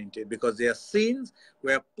be blind to it, because there are scenes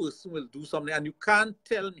where a person will do something and you can't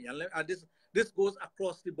tell me, and this goes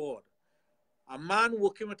across the board. A man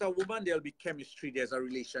working with a woman, there'll be chemistry, there's a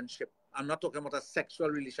relationship. I'm not talking about a sexual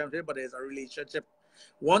relationship, but there's a relationship.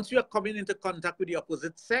 Once you are coming into contact with the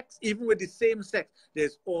opposite sex, even with the same sex,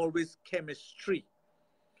 there's always chemistry.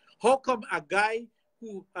 How come a guy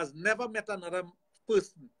who has never met another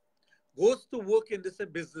person goes to work in this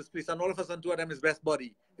business place, and all of a sudden two of them is best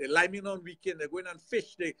buddy? They're liming on weekend, they're going and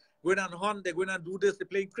fish, they're going and hunt, they're going and do this, they're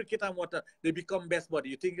playing cricket and water, they become best buddy.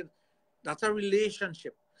 You think that's a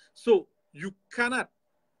relationship. So you cannot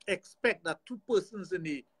expect that two persons in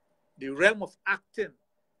the realm of acting,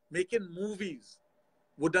 making movies,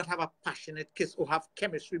 would not have a passionate kiss or have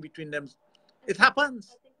chemistry between them. It happens.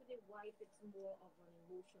 I think with a wife, it's more of an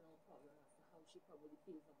emotional problem as to how she probably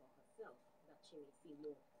feels about herself, that she may feel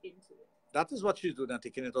more into it. That is what she's doing and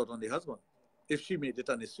taking it out on the husband. If she made it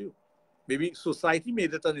an issue. Maybe society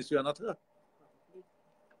made it an issue and not her.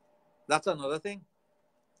 That's another thing.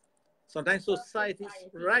 Sometimes society,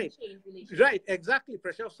 right, exactly.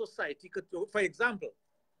 Pressure of society could, for example,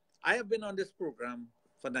 I have been on this program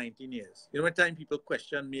for 19 years. You know, when time people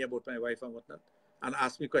question me about my wife and whatnot, and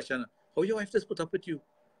ask me question, how your wife just put up with you?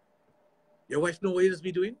 Your wife know what you just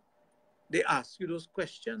be doing? They ask you those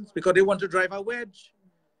questions because they want to drive a wedge.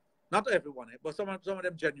 Not everyone, but some of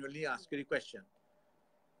them genuinely ask you the question.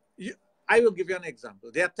 I will give you an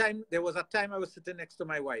example. There was a time I was sitting next to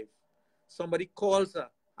my wife. Somebody calls her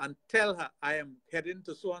and tell her, I am heading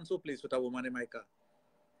to so-and-so place with a woman in my car.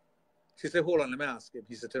 She said, hold on, let me ask him.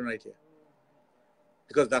 He's sitting right here.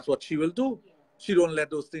 Because that's what she will do. She don't let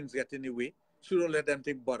those things get in the way. She don't let them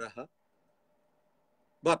think bother her.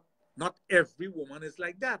 But not every woman is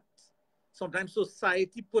like that. Sometimes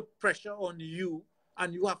society put pressure on you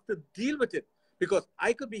and you have to deal with it. Because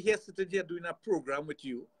I could be here sitting here doing a program with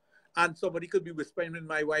you and somebody could be whispering in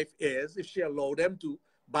my wife's ears, if she allowed them to,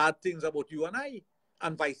 bad things about you and I,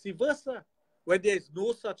 and vice versa, where there is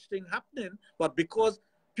no such thing happening. But because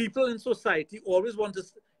people in society always want to,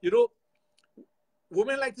 you know,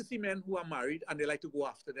 women like to see men who are married and they like to go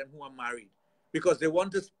after them who are married because they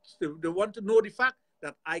want to know the fact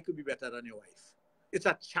that I could be better than your wife. It's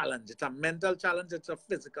a challenge. It's a mental challenge. It's a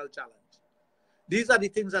physical challenge. These are the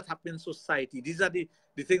things that happen in society. These are the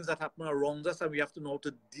things that happen around us, and we have to know how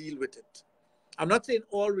to deal with it. I'm not saying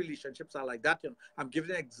all relationships are like that. You know, I'm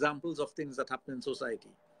giving examples of things that happen in society.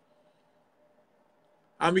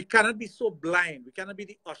 And we cannot be so blind. We cannot be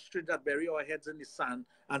the ostrich that bury our heads in the sand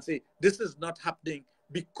and say, this is not happening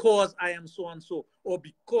because I am so-and-so or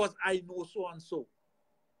because I know so-and-so.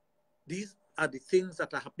 These are the things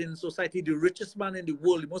that are happening in society. The richest man in the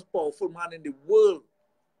world, the most powerful man in the world,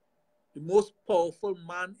 the most powerful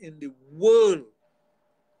man in the world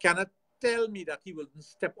cannot tell me that he will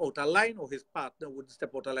step out of line or his partner wouldn't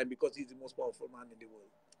step out of line because he's the most powerful man in the world.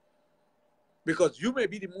 Because you may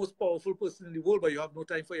be the most powerful person in the world, but you have no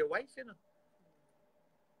time for your wife, you know.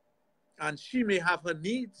 And she may have her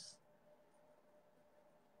needs.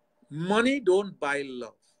 Money don't buy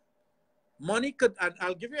love. Money could, and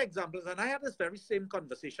I'll give you examples, and I had this very same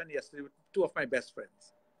conversation yesterday with two of my best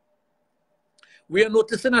friends. We are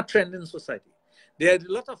noticing a trend in society. There are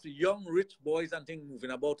a lot of young, rich boys and things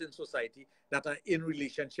moving about in society that are in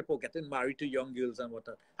relationship or getting married to young girls and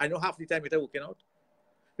whatnot. I know half the time it are working out.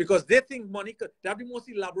 Because they think money could, they have the most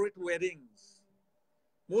elaborate weddings.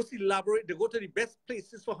 Most elaborate, they go to the best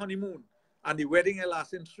places for honeymoon. And the wedding will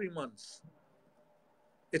last in 3 months.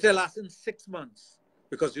 It will last in 6 months.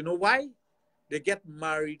 Because you know why? They get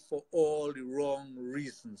married for all the wrong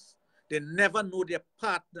reasons. They never know their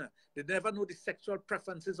partner. They never know the sexual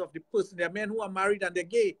preferences of the person. There are men who are married and they're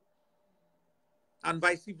gay. And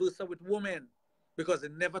vice versa with women. Because they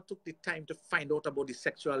never took the time to find out about the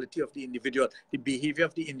sexuality of the individual, the behavior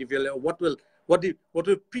of the individual, what will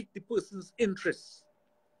pique the person's interest.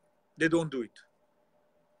 They don't do it.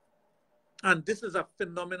 And this is a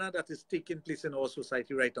phenomenon that is taking place in our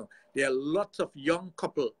society right now. There are lots of young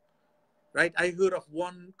couples, right? I heard of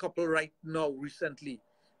one couple right now recently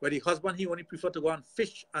where the husband, he only preferred to go and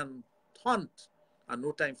fish and hunt and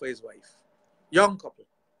no time for his wife. Young couple.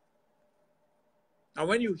 And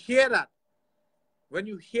when you hear that,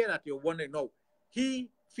 you're wondering, no, he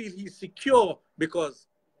feels he's secure because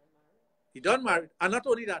he done married. And not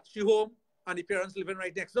only that, she home and the parents living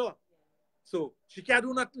right next door. So she can't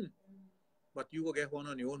do nothing. But you go get one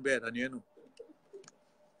on your own bed and you know.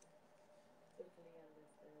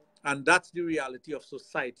 And that's the reality of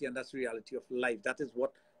society and that's the reality of life. That is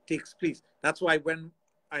what takes place. That's why when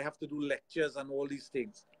I have to do lectures and all these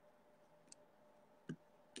things,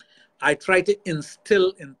 I try to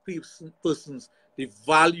instill in persons the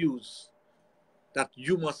values that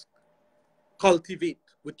you must cultivate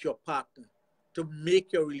with your partner to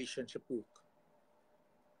make your relationship work.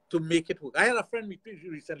 To make it work. I had a friend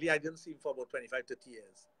recently, I didn't see him for about 25, 30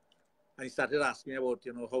 years. And he started asking me about,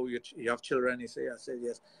 you know, how you have children. I said,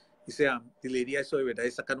 yes. He said, the lady I saw you with,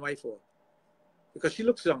 is second wife for. Because she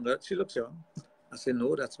looks younger. She looks young. I said,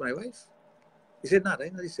 no, that's my wife. He said, no,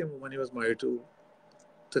 that's not the same woman he was married to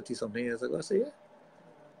 30-something years ago. I said,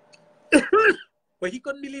 yeah. But he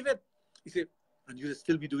couldn't believe it. He said, and you'll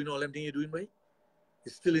still be doing all them things you're doing, boy?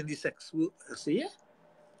 You're still in the sex world? I said, yeah.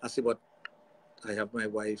 I said, but I have my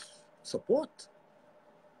wife support.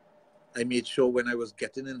 I made sure when I was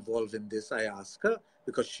getting involved in this, I asked her,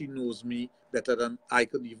 because she knows me better than I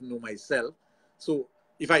could even know myself. So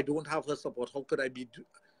if I don't have her support, how could I be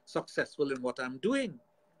successful in what I'm doing?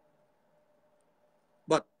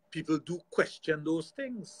 But people do question those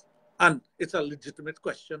things. And it's a legitimate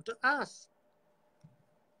question to ask.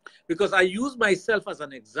 Because I use myself as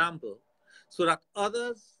an example so that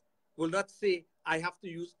others will not say, I have to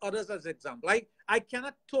use others as example. I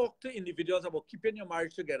cannot talk to individuals about keeping your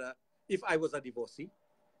marriage together if I was a divorcee.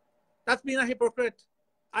 That's being a hypocrite.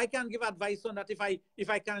 I can give advice on that if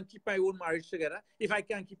I can't keep my own marriage together, if I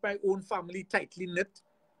can't keep my own family tightly knit,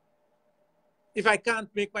 if I can't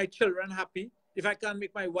make my children happy, if I can't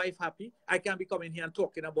make my wife happy, I can't be coming here and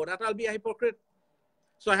talking about that. I'll be a hypocrite.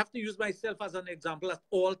 So I have to use myself as an example at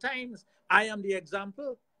all times. I am the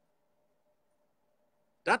example.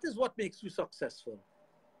 That is what makes you successful.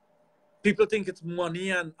 People think it's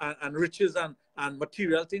money and riches and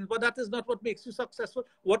material things, but that is not what makes you successful.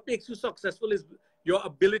 What makes you successful is your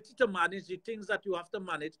ability to manage the things that you have to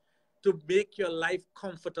manage to make your life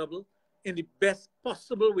comfortable in the best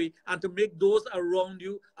possible way and to make those around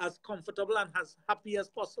you as comfortable and as happy as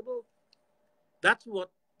possible. That's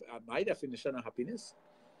what my definition of happiness.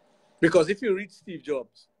 Because if you read Steve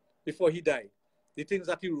Jobs before he died, the things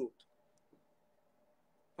that he wrote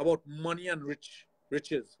about money and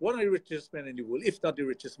riches, one of the richest men in the world, if not the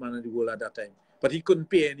richest man in the world at that time. But he couldn't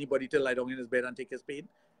pay anybody to lie down in his bed and take his pain,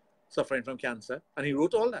 suffering from cancer. And he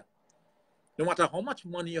wrote all that. No matter how much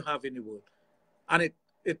money you have in the world. And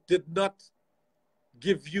it did not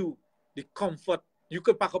give you the comfort. You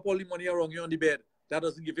could pack up all the money around you on the bed. That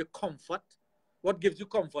doesn't give you comfort. What gives you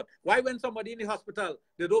comfort? Why when somebody in the hospital,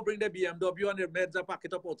 they don't bring their BMW and their meds and pack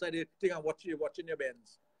it up outside the thing and watching your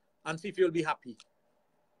Benz and see if you'll be happy?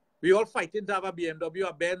 We all fighting to have a BMW,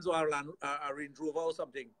 a Benz, or a Range Rover or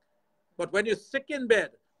something. But when you're sick in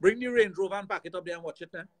bed, bring the Range Rover and pack it up there and watch it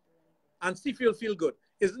now. And see if you'll feel good.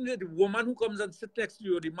 Isn't it the woman who comes and sits next to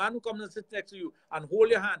you, or the man who comes and sits next to you and hold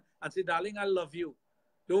your hand and say, darling, I love you.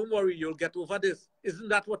 Don't worry, you'll get over this. Isn't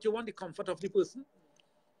that what you want, the comfort of the person?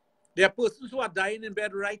 There are persons who are dying in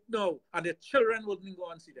bed right now and their children wouldn't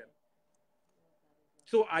go and see them.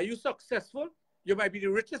 So are you successful? You might be the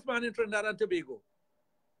richest man in Trinidad and Tobago.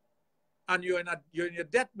 And you're in your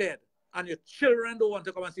deathbed and your children don't want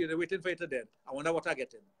to come and see you. They're waiting for you to dead. I wonder what I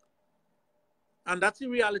get in. And that's the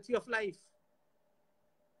reality of life.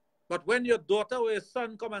 But when your daughter or your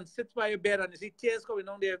son come and sits by your bed and you see tears coming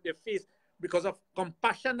down their face because of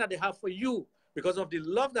compassion that they have for you, because of the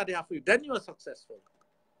love that they have for you, then you are successful.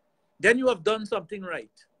 Then you have done something right.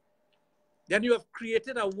 Then you have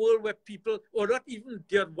created a world where people, or not even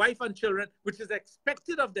their wife and children, which is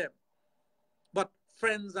expected of them, but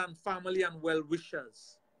friends and family and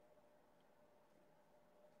well-wishers.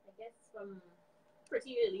 I guess from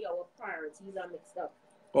pretty early, our priorities are mixed up.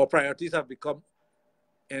 Our priorities have become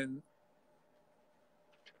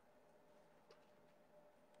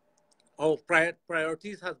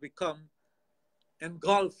priorities has become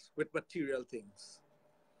engulfed with material things.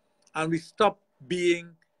 And we stop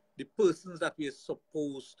being the persons that we are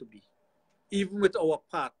supposed to be. Even with our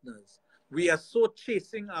partners, we are so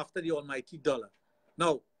chasing after the almighty dollar.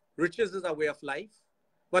 Now, riches is a way of life.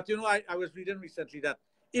 But you know, I was reading recently that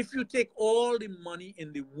if you take all the money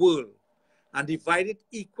in the world and divide it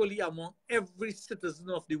equally among every citizen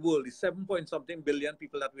of the world, the 7-point-something billion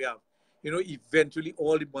people that we have, you know, eventually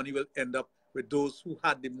all the money will end up with those who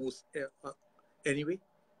had the most anyway,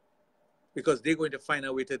 because they're going to find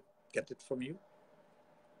a way to get it from you.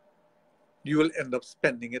 You will end up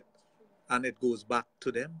spending it and it goes back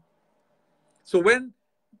to them. So when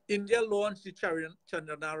India launched the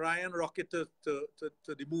Chandrayaan rocket to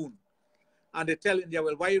the moon, and they tell India,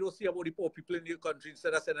 well, why you don't see about the poor people in your country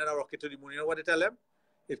instead of sending a rocket to the moon? You know what they tell them?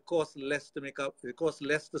 It costs less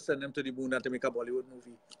to send them to the moon than to make a Bollywood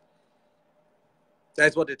movie.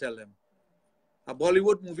 That's what they tell them. A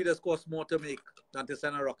Bollywood movie does cost more to make than to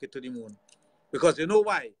send a rocket to the moon. Because you know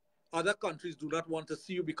why? Other countries do not want to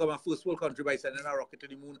see you become a first world country by sending a rocket to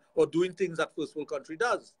the moon or doing things that first world country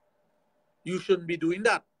does. You shouldn't be doing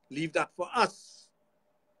that. Leave that for us.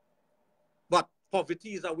 But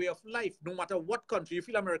poverty is a way of life, no matter what country. You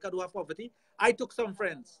feel America do have poverty? I took some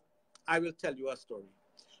friends. I will tell you a story.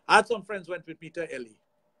 I had some friends went with me to LA.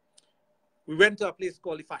 We went to a place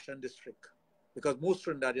called the Fashion District because most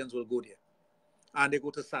Trinidadians will go there. And they go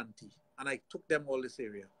to Santee. And I took them all this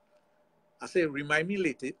area. I said, remind me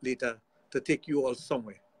later to take you all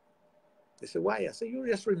somewhere. They said, why? I said, you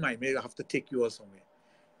just remind me I have to take you all somewhere.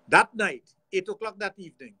 That night, 8 o'clock that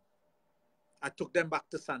evening, I took them back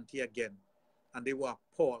to Santee again. And they were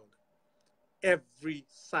appalled. Every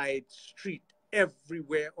side street,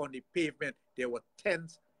 everywhere on the pavement. There were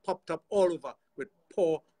tents popped up all over with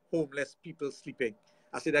poor homeless people sleeping.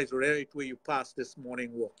 I said, that's right where you passed this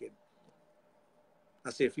morning walking. I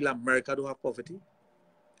say, feel America don't have poverty?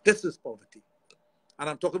 This is poverty. And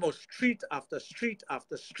I'm talking about street after street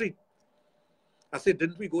after street. I said,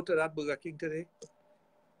 didn't we go to that Burger King today?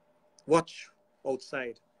 Watch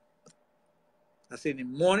outside. I said, in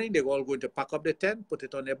the morning, they're all going to pack up the tent, put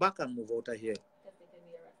it on their back, and move out of here.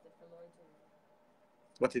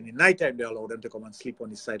 But in the nighttime, they allow them to come and sleep on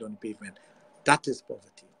the side on the pavement. That is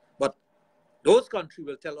poverty. But those countries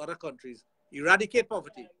will tell other countries, eradicate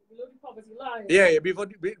poverty. Below the poverty line. Yeah, before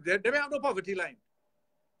they may have no poverty line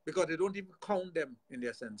because they don't even count them in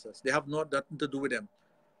their census. They have nothing to do with them.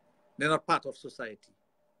 They're not part of society,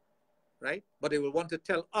 right? But they will want to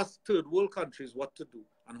tell us third world countries what to do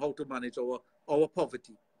and how to manage our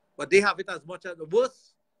poverty. But they have it as much as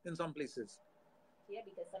worse in some places. Yeah,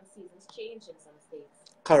 because some seasons change in some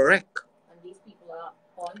states. Correct. And these people are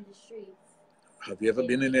on the streets. Have you ever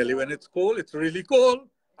been in LA when it's cold? It's really cold.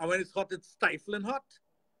 And when it's hot, it's stifling hot.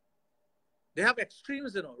 They have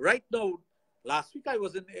extremes, you know. Right now, last week I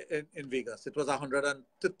was in Vegas. It was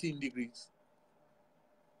 113 degrees.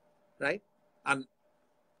 Right? And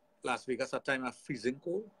Las Vegas at time are freezing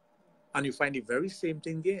cold. And you find the very same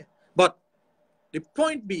thing there. But the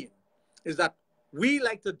point being is that we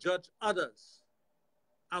like to judge others.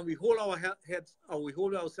 And we hold our heads, or we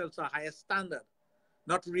hold ourselves to a higher standard,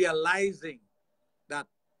 not realizing that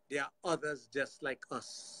there are others just like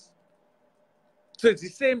us. So it's the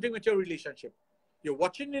same thing with your relationship. You're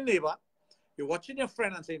watching your neighbor, you're watching your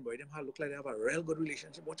friend and saying, boy, them look like they have a real good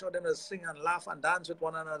relationship. Watch out them sing and laugh and dance with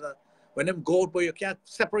one another. When them go out, boy, you can't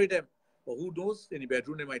separate them. But who knows, in the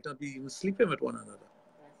bedroom, they might not be even sleeping with one another.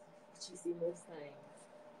 That's what you see most times.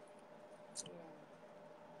 Yeah.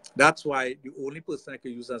 That's why the only person I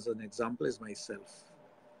can use as an example is myself.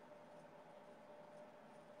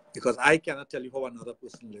 Because I cannot tell you how another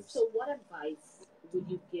person lives. So what advice would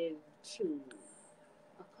you give to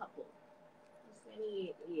a couple?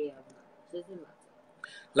 Doesn't matter.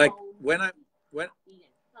 Like when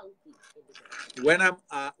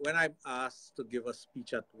I'm asked to give a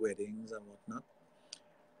speech at weddings and whatnot,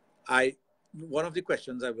 one of the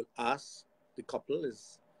questions I will ask the couple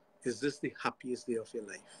is this the happiest day of your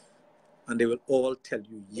life? And they will all tell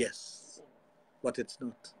you yes, but it's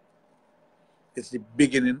not. It's the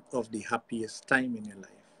beginning of the happiest time in your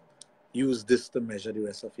life. Use this to measure the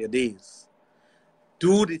rest of your days.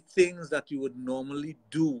 Do the things that you would normally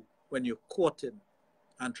do when you're courting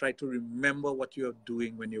and try to remember what you're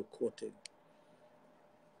doing when you're courting.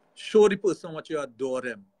 Show the person what you adore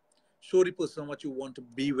them. Show the person what you want to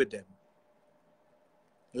be with them.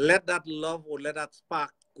 Let that love or let that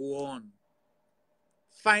spark go on.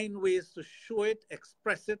 Find ways to show it,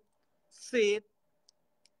 express it, say it.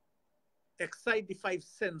 Excite the 5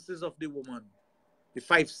 senses of the woman, the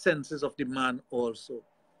 5 senses of the man also.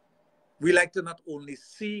 We like to not only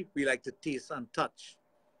see, we like to taste and touch,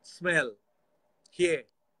 smell, hear.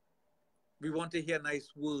 We want to hear nice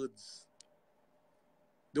words.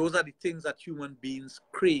 Those are the things that human beings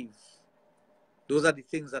crave. Those are the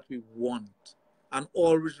things that we want. And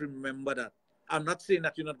always remember that. I'm not saying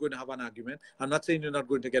that you're not going to have an argument. I'm not saying you're not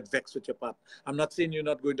going to get vexed with your partner. I'm not saying you're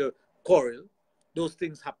not going to quarrel. Those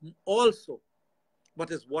things happen also.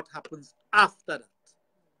 But it's what happens after that.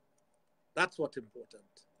 That's what's important.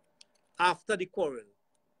 After the quarrel,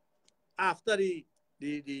 after the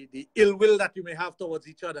ill will that you may have towards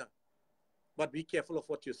each other. But be careful of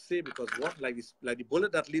what you say, because like the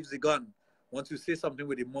bullet that leaves the gun, once you say something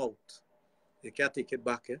with the mouth, you can't take it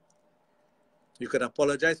back. You can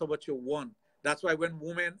apologize for what you want. That's why when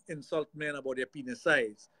women insult men about their penis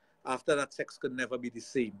size, after that, sex could never be the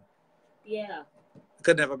same. Yeah. It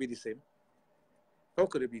could never be the same. How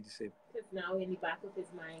could it be the same? Because now in the back of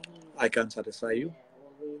his mind, I can't satisfy you.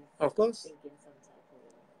 Yeah, of course.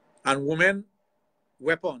 And women,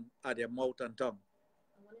 weapon are their mouth and tongue.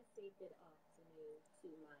 I want to say good afternoon to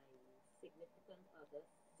my significant other,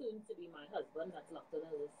 soon to be my husband, that's locked on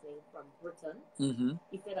listening from Britain. Mm-hmm.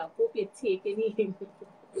 He said, I hope you're taking in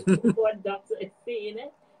what doctor is saying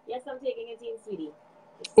it. Yes, I'm taking it in, sweetie.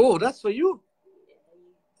 Oh, that's for you?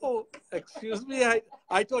 Oh, excuse me.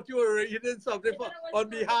 I thought you were reading something on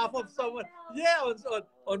behalf of someone. Yeah,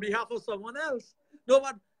 on behalf of someone else. No,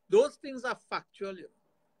 but those things are factual. You know.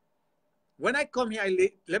 When I come here,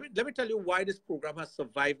 let me tell you why this program has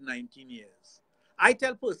survived 19 years. I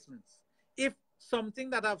tell persons, if something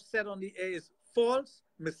that I've said on the air is false,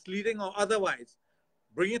 misleading, or otherwise,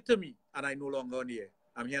 bring it to me, and I no longer on the air.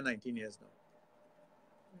 I'm here 19 years now.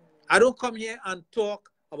 I don't come here and talk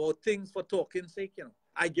about things for talking's sake, you know.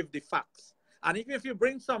 I give the facts. And even if you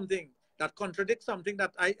bring something that contradicts something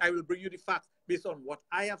that I will bring you the facts based on what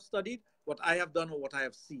I have studied, what I have done, or what I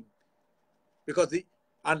have seen. Because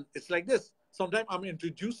and it's like this. Sometimes I'm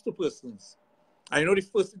introduced to persons. I know the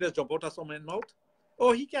first thing that jump out of someone's mouth.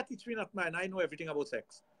 Oh, he can't teach me not mine. I know everything about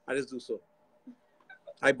sex. I just do so.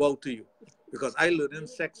 I bow to you. Because I learned in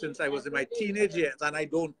sex since I was in my teenage years, and I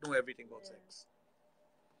don't know everything about sex.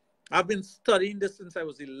 I've been studying this since I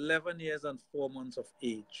was 11 years and 4 months of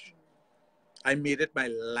age. I made it my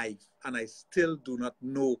life, and I still do not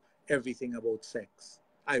know everything about sex.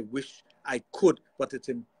 I wish I could, but it's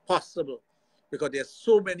impossible because there's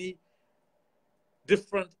so many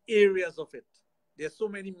different areas of it. There's so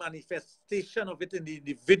many manifestations of it in the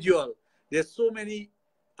individual. There's so many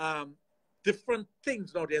different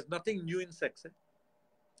things. Now, there's nothing new in sex.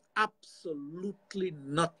 Absolutely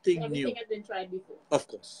nothing new. Everything has been tried before. Of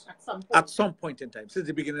course. At some point in time, since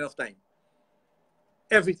the beginning of time.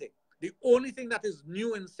 Everything. The only thing that is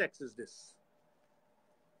new in sex is this.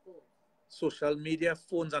 Social media,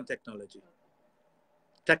 phones, and technology.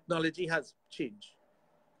 Technology has changed.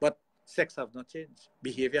 But sex have not changed.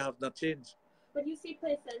 Behavior have not changed. But you see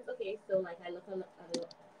persons, okay, so like I look at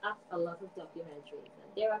a lot of documentaries,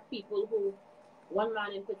 and there are people who, one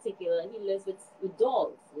man in particular, he lives with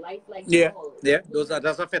dolls, lifelike dolls. Yeah,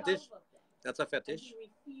 that's a fetish. That's a fetish. And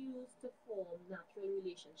he refused to form natural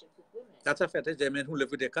relationships with women. That's a fetish. There are men who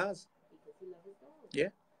live with their cars. Because he loves his dolls.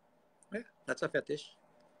 Yeah, that's a fetish.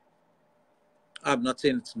 I'm not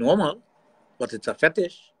saying it's normal, but it's a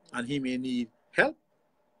fetish, and he may need help,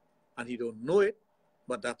 and he don't know it,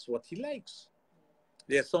 but that's what he likes.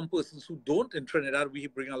 There are some persons who don't. In Trinidad, we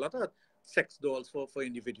bring a lot of sex dolls for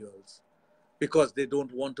individuals because they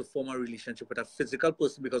don't want to form a relationship with a physical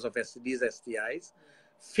person because of STDs, STIs,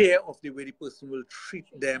 fear of the way the person will treat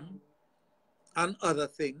them, and other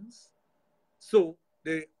things. So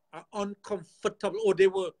they are uncomfortable, or they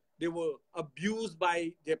were abused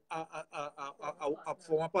by their a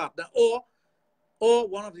former partner, or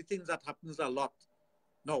one of the things that happens a lot.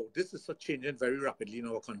 Now, this is changing very rapidly in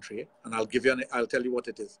our country, and I'll tell you what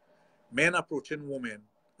it is. Men approaching women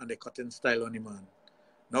and they cutting style on the man.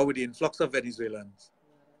 Now with the influx of Venezuelans,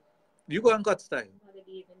 you go and cut style.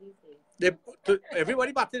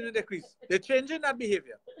 Everybody batting in the crease. They're changing that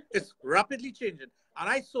behavior. It's rapidly changing. And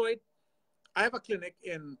I saw it. I have a clinic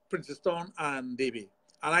in Princeton and Davie,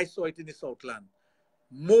 and I saw it in the Southland.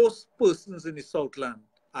 Most persons in the Southland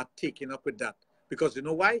are taking up with that because you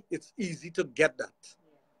know why? It's easy to get that.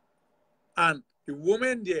 And the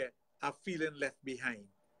women there are feeling left behind.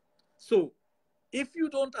 So if you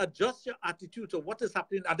don't adjust your attitude to what is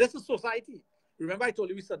happening, and this is society. Remember I told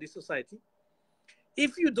you we study society?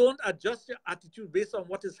 If you don't adjust your attitude based on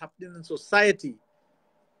what is happening in society,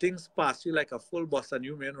 things pass you like a full bus and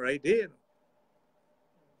you men right there.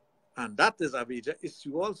 And that is a major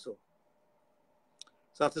issue also.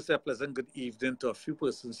 So I have to say a pleasant good evening to a few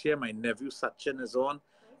persons here. My nephew Sachin is on.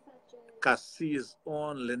 Cassie is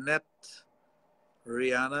on. Lynette,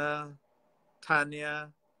 Rihanna,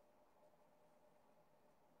 Tanya,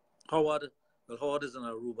 Howard. Well, Howard is in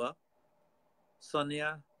Aruba.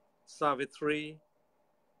 Sonia, Savitri.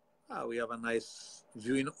 We have a nice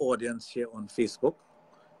viewing audience here on Facebook.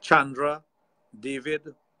 Chandra,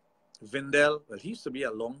 David, Vindel. Well, he used to be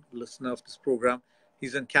a long listener of this program.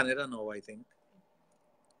 He's in Canada now, I think.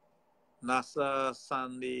 Nasa,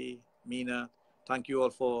 Sandy, Mina, thank you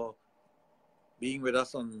all for being with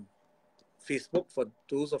us on Facebook. For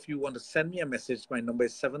those of you who want to send me a message, my number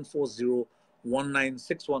is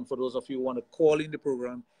 740-1961. For those of you who want to call in the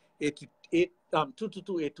program,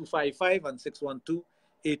 222-8255 and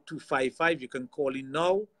 612-8255. You can call in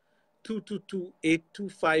now,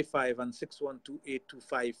 222-8255 and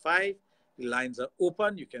 612-8255. The lines are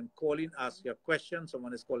open. You can call in, ask your question.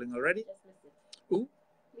 Someone is calling already. Ooh.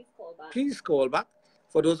 Please call back.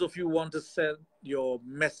 For those of you who want to send your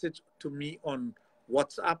message to me on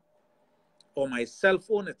WhatsApp or my cell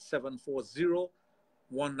phone, it's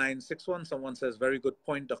 740-1961. Someone says, very good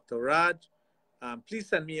point, Dr. Raj. Please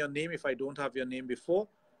send me your name if I don't have your name before.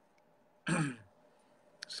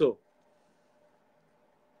 So,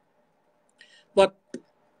 but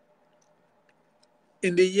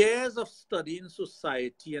in the years of studying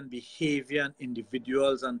society and behavior and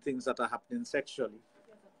individuals and things that are happening sexually.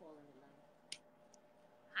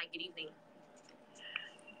 Hi, good evening.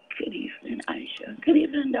 Good evening, Aisha. Good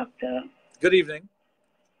evening, Doctor. Good evening.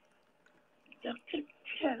 Doctor,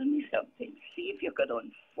 tell me something. See if you could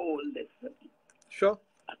unfold this for me. Sure.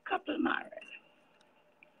 A couple married.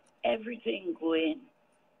 Everything going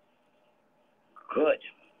good.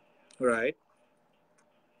 Right.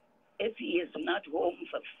 If he is not home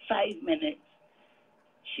for 5 minutes,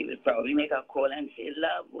 she would probably make a call and say,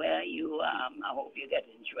 love, where are you? I hope you're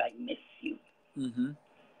getting through. I miss you. Mm-hmm.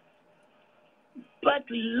 But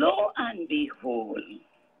lo and behold,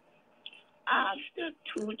 after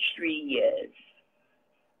 2-3 years,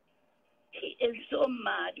 he is so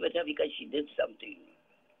mad with her because she did something.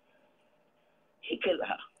 He killed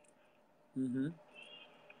her. Mm-hmm.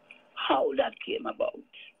 How that came about?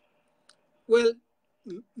 Well,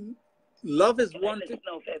 love is Can one I thing. listen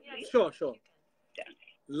now, please? Sure, sure. Yeah.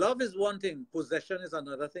 Love is one thing. Possession is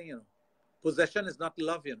another thing, you know. Possession is not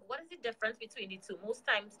love, you know. What is the difference between the two? Most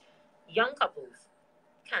times, young couples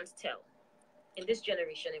can't tell, in this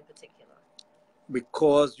generation in particular.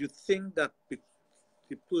 Because you think that the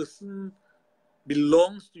person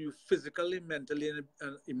belongs to you physically, mentally,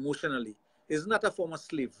 and emotionally. Isn't that a form of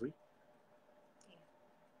slavery? Yeah.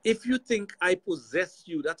 If you think I possess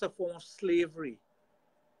you, that's a form of slavery.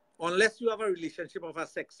 Unless you have a relationship of a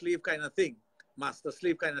sex slave kind of thing, master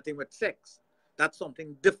slave kind of thing with sex, that's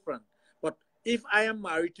something different. But if I am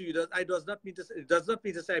married to you, it does not mean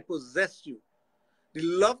to say I possess you. The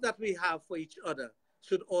love that we have for each other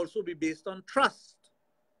should also be based on trust.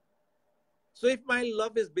 So if my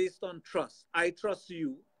love is based on trust, I trust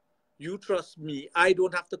you, you trust me, I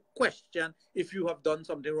don't have to question if you have done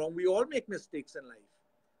something wrong. We all make mistakes in life.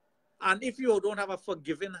 And if you don't have a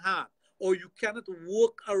forgiving heart, or you cannot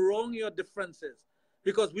work around your differences,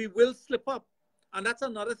 because we will slip up. And that's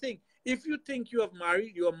another thing. If you think you are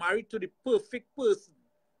married to the perfect person,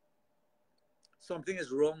 something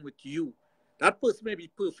is wrong with you. That person may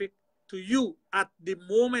be perfect to you at the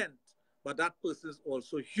moment, but that person is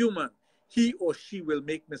also human. He or she will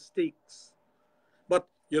make mistakes. But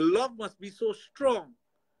your love must be so strong.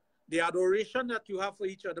 The adoration that you have for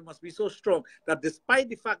each other must be so strong that despite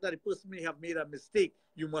the fact that the person may have made a mistake,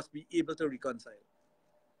 you must be able to reconcile.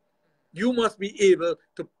 You must be able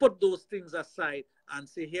to put those things aside and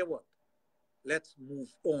say, here what? Let's move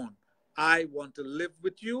on. I want to live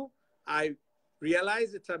with you. I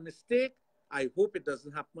realize it's a mistake. I hope it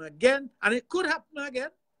doesn't happen again. And it could happen again.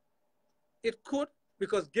 It could,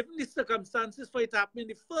 because given the circumstances for it to happen in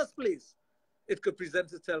the first place, it could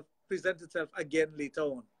present itself again later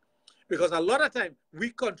on. Because a lot of time we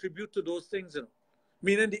contribute to those things, you know,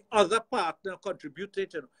 meaning the other partner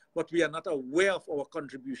contributed, you know, but we are not aware of our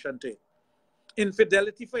contribution to it.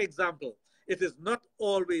 Infidelity, for example, it is not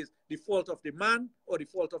always the fault of the man or the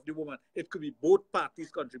fault of the woman. It could be both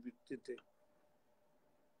parties contributing to it.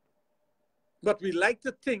 But we like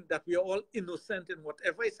to think that we are all innocent in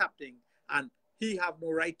whatever is happening, and he have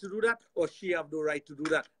no right to do that, or she have no right to do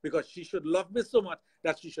that, because she should love me so much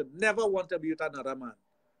that she should never want to be with another man.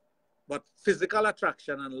 But physical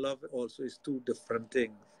attraction and love also is two different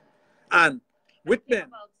things. And with men...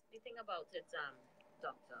 The thing about it,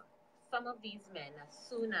 Doctor, some of these men, as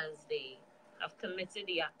soon as they have committed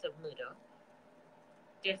the act of murder,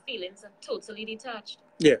 their feelings are totally detached.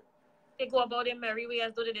 Yeah. They go about their merry way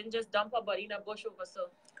as though they didn't just dump a body in a bush over so.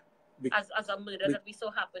 As a murder that we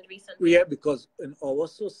saw happened recently. Yeah, because in our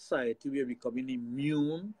society, we are becoming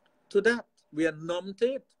immune to that. We are numb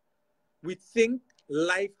to it. We think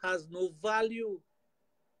life has no value.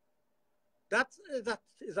 That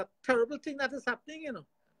is a terrible thing that is happening, you know.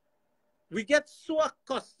 We get so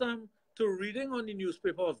accustomed to reading on the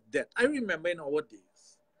newspaper of death. I remember in our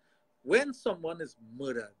days, when someone is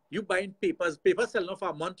murdered, you buying papers selling off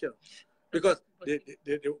a month, you know, because the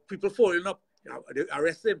people following up, they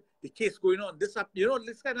arrest him, the case going on, this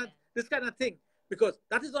kind of thing, because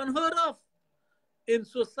that is unheard of in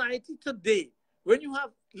society today. When you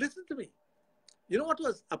have, listen to me, you know what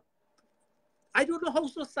was I don't know how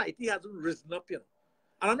society hasn't risen up, you know.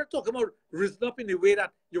 And I'm not talking about risen up in the way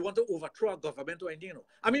that you want to overthrow a government or anything, you know.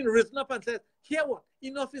 I mean, risen up and said, here what?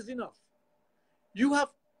 Enough is enough. You have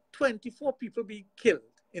 24 people being killed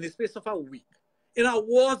in the space of a week. In a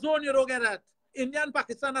war zone, you don't get that. India and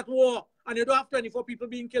Pakistan at war, and you don't have 24 people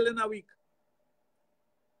being killed in a week.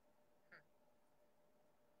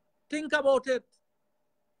 Think about it.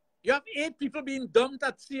 You have 8 people being dumped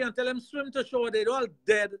at sea and tell them swim to shore. They're all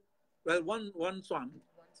dead. Well, one swam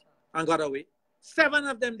and got away. 7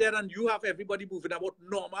 of them dead, and you have everybody moving about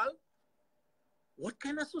normal. What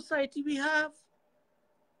kind of society we have?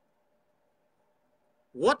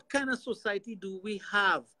 What kind of society do we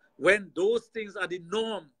have when those things are the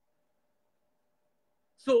norm?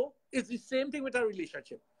 So it's the same thing with a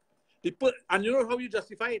relationship. And you know how you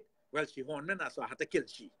justify it? Well, she horned me, so I had to kill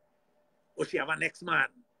she. Or she have an ex-man.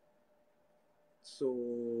 So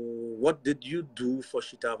what did you do for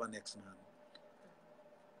she to have an ex-man?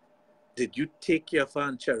 Did you take care of her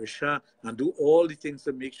and cherish her and do all the things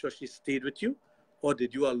to make sure she stayed with you? Or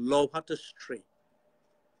did you allow her to stray?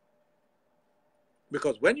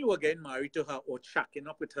 Because when you were getting married to her or shacking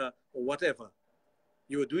up with her or whatever,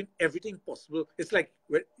 you were doing everything possible. It's like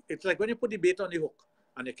when you put the bait on the hook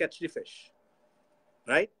and you catch the fish,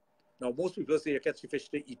 right? Now, most people say you catch the fish,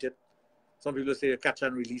 they eat it. Some people say you catch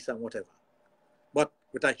and release and whatever. But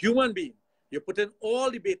with a human being, you put in all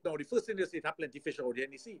the bait. Now, the first thing they say, it have plenty of fish out there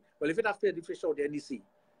in the sea. Well, if it have plenty of fish out there in the sea,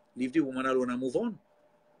 leave the woman alone and move on.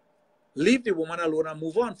 Leave the woman alone and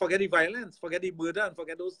move on. Forget the violence, forget the murder, and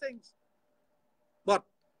forget those things. But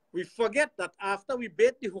we forget that after we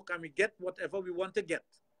bait the hook and we get whatever we want to get,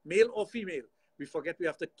 male or female, we forget we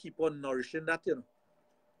have to keep on nourishing that, you know.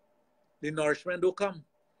 The nourishment don't come.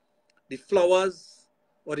 The flowers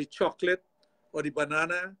or the chocolate or the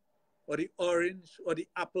banana or the orange or the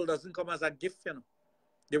apple doesn't come as a gift, you know.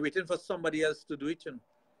 They're waiting for somebody else to do it, you know.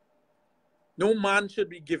 No man should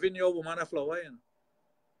be giving your woman a flower, you know.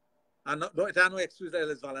 And it has no excuse that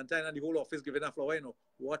it's Valentine and the whole office giving a flower, you know.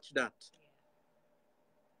 Watch that.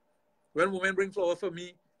 When women bring flower for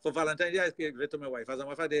me, for Valentine's Day, I give it to my wife. As a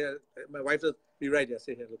matter of fact, my wife will be right there.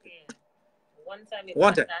 Say here, look. Yeah. One time you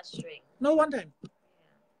One cut time. that string. No, one time. Yeah.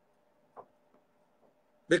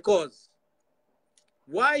 Because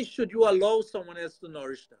why should you allow someone else to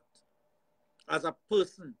nourish that? As a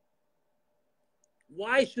person,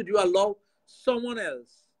 why should you allow someone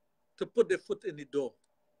else to put their foot in the door?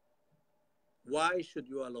 Why should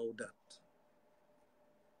you allow that?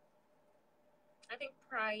 I think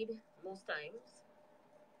pride most times.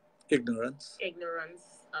 Ignorance.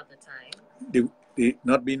 Ignorance at the time. They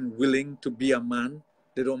not being willing to be a man.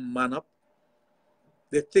 They don't man up.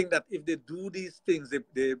 They think that if they do these things,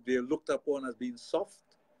 they're looked upon as being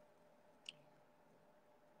soft.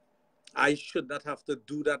 I should not have to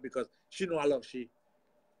do that because she know I love she.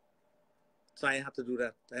 So I have to do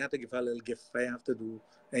that. I have to give her a little gift. I have to do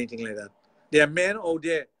anything like that. There are men out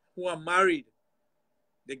there who are married.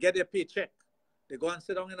 They get their paycheck. They go and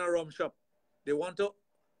sit down in a rum shop. They want to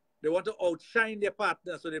outshine their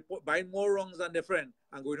partner, so they buy more rungs than their friend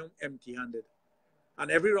and go home empty-handed.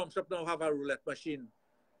 And every rum shop now have a roulette machine.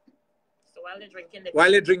 So while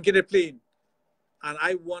they're drinking, they're playing. And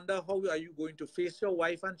I wonder how are you going to face your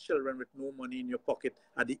wife and children with no money in your pocket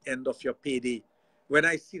at the end of your payday. When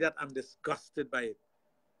I see that, I'm disgusted by it.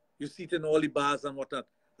 You see it in all the bars and whatnot.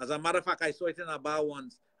 As a matter of fact, I saw it in a bar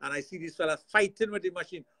once, and I see these fellas fighting with the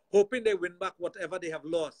machine, hoping they win back whatever they have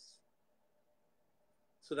lost,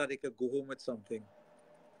 so that they could go home with something.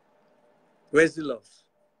 Where's the love?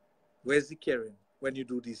 Where's the caring when you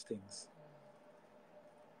do these things?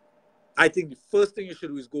 I think the first thing you should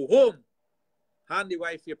do is go home, hand the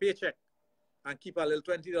wife your paycheck, and keep a little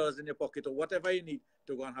 $20 in your pocket or whatever you need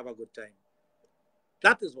to go and have a good time.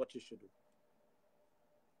 That is what you should do.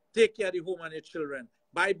 Take care of the home and your children.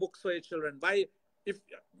 Buy books for your children. Buy, if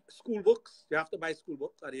school books, you have to buy school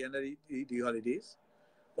books at the end of the holidays.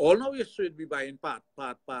 All now you should be buying part,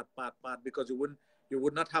 because you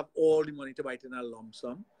would not have all the money to buy it in a lump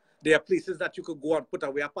sum. There are places that you could go and put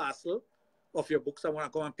away a parcel of your books and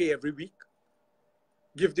want to come and pay every week.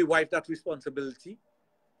 Give the wife that responsibility.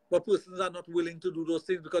 But persons are not willing to do those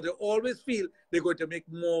things because they always feel they're going to make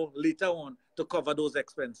more later on to cover those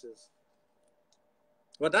expenses.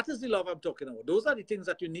 But that is the love I'm talking about. Those are the things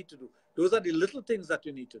that you need to do. Those are the little things that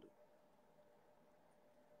you need to do.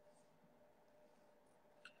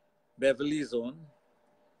 Beverly is on.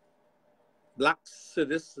 Black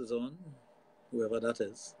Sidis is on. Whoever that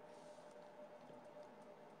is.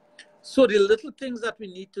 So the little things that we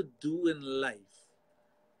need to do in life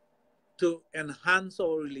to enhance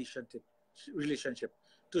our relationship,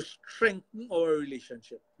 to strengthen our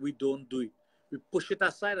relationship, we don't do it. We push it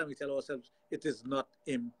aside and we tell ourselves it is not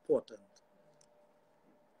important.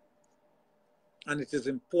 And it is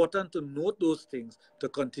important to note those things, to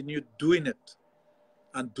continue doing it,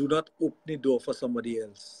 and do not open the door for somebody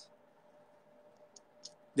else.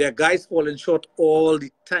 There are guys falling short all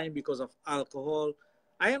the time because of alcohol.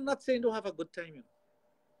 I am not saying don't have a good time, you know,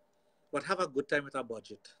 but have a good time with a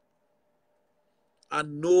budget.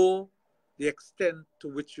 And know the extent to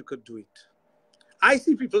which you could do it. I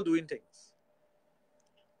see people doing things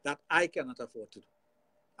that I cannot afford to do.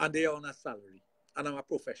 And they are on a salary. And I'm a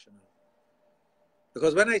professional.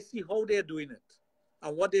 Because when I see how they're doing it,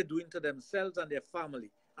 and what they're doing to themselves and their family,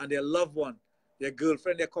 and their loved one, their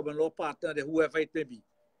girlfriend, their common law partner, their whoever it may be,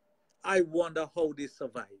 I wonder how they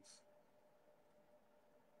survive.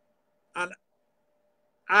 And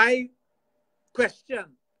I question,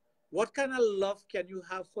 what kind of love can you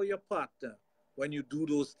have for your partner when you do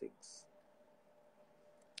those things?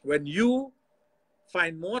 When you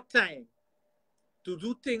find more time to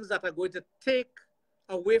do things that are going to take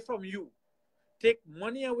away from you, take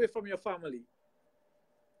money away from your family.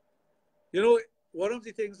 You know, one of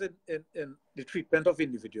the things in the treatment of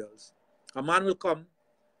individuals, a man will come,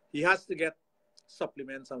 he has to get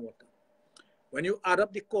supplements and water. When you add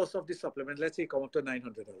up the cost of the supplement, let's say come up to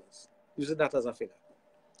 $900, using that as a figure.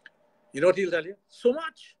 You know what he'll tell you? So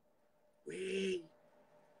much. Wait,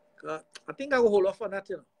 God, I think I will hold off on that,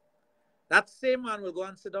 you know. That same man will go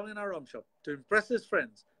and sit down in a rum shop to impress his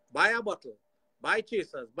friends, buy a bottle, buy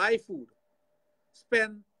chasers, buy food,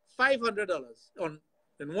 spend $500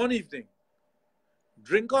 in one evening,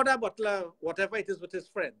 drink out a bottle of whatever it is with his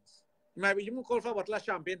friends. He might even call for a bottle of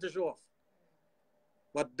champagne to show off.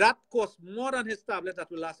 But that costs more than his tablet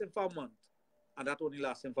that will last him for a month, and that only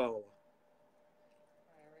lasts him for an hour.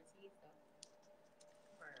 Priorities, though.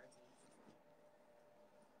 Priorities.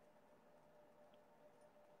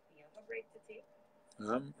 We have a break to take.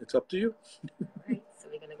 It's up to you. All right, so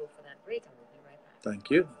we're going to go for that break, and we'll be right back. Thank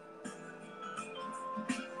you.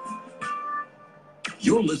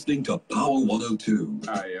 You're listening to Power 102.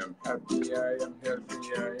 I am happy, I am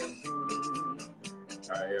healthy, I am free.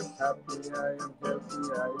 I am happy, I am healthy,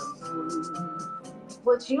 I am free.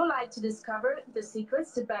 Would you like to discover the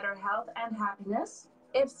secrets to better health and happiness?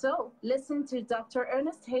 If so, listen to Dr.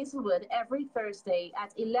 Ernest Hazelwood every Thursday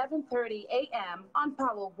at 11:30 a.m. on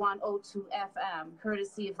Power 102 FM,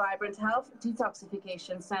 courtesy of Vibrant Health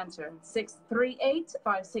Detoxification Center,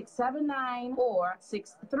 638-5679 or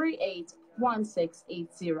 638-1680.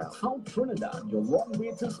 South Trinidad, your long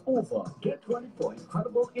wait is over. Get ready for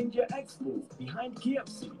incredible India Expo behind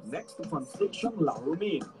KFC next to Fun Station La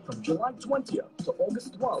Romaine from July 20th to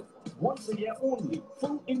August 12th. Once a year only,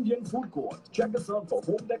 full Indian food court. Check us out for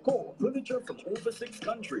home decor, furniture from over 6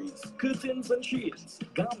 countries, curtains and shades,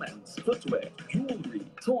 garments, footwear, jewelry,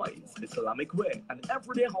 toys, Islamic wear, and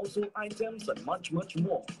everyday household items and much, much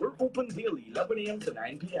more. We're open daily, 11 a.m. to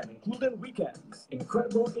 9 p.m., including weekends.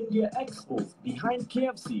 Incredible India Expo behind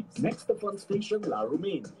KFC next to Fun Station La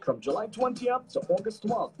Romaine from July 20th to August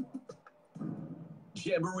 12th.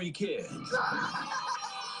 Jamboree Kids.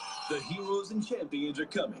 The heroes and champions are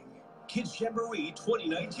coming. Kids Jamboree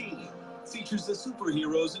 2019 features the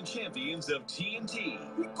superheroes and champions of TNT.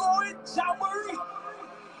 We going Jamboree!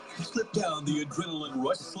 Slip down the adrenaline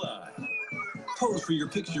rush slide. Pose for your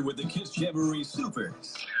picture with the Kids Jamboree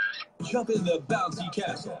Supers. Jump in the bouncy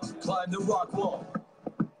castle. Climb the rock wall.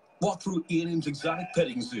 Walk through Ian's exotic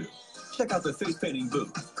petting zoo. Check out the face painting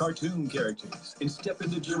booth, cartoon characters, and step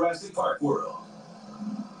into Jurassic Park world.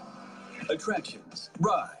 Attractions,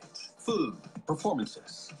 rides, food,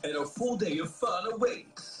 performances, and a full day of fun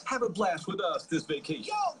awaits. Have a blast with us this vacation.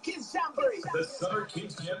 Yo, Kids Jamboree! The Summer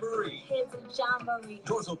Kids Jamboree. Kids Jamboree.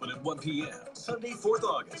 Doors open at 1 p.m. Sunday, 4th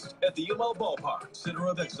August at the ML Ballpark, Center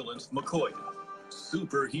of Excellence, McCoy.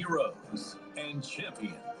 Superheroes and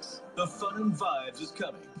champions. The fun and vibes is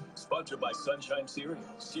coming. Sponsored by Sunshine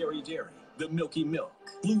Cereals, Sherry Dairy, The Milky Milk,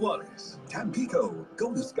 Blue Waters, Tampico,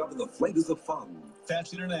 go discover the flavors of fun.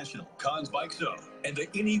 Fats International, Cons Bike Zone, and the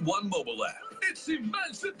Any1 mobile app. It's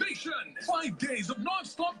Emancipation! 5 days of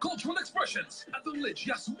non-stop cultural expressions at the Lidge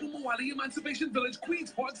Yasu Umawali Emancipation Village,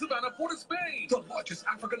 Queens Park, Savannah, Port of Spain. The largest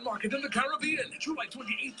African market in the Caribbean. July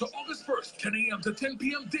 28th to August 1st, 10 a.m. to 10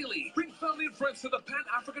 p.m. daily. Bring family and friends to the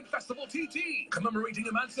Pan-African Festival TT, commemorating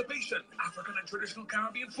emancipation, African and traditional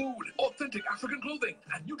Caribbean food, authentic African clothing,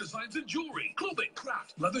 and new designs in jewelry, clothing,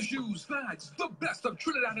 craft, leather shoes, bags, the best of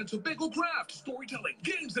Trinidad and Tobago craft, storytelling,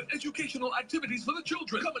 games, and educational activities for the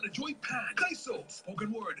children. Come and enjoy Pan, Kaiso,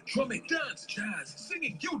 spoken word, drumming, dance, jazz,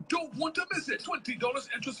 singing. You don't want to miss it. $20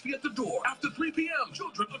 entrance fee at the door. After 3 p.m.,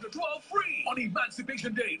 children under 12 free. On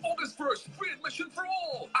Emancipation Day, August 1st, free admission for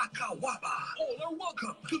all. Akawaba. All are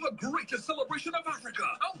welcome to the greatest celebration of Africa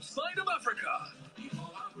outside of Africa.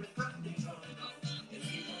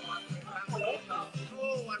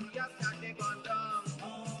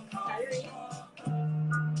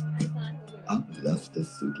 I'm Lester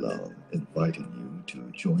Sudlow, inviting you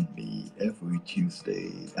to join me every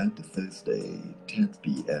Tuesday and Thursday, 10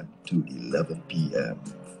 p.m. to 11 p.m.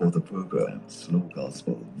 for the program Slow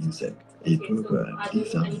Gospel Music, a program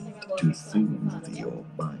designed to soothe your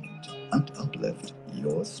mind and uplift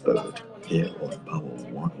your spirit here on Power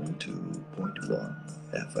 102.1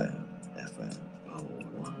 FM, Power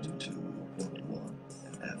 102.1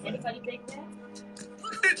 FM. Anybody big there?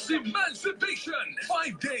 It's Emancipation!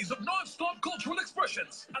 5 days of non-stop cultural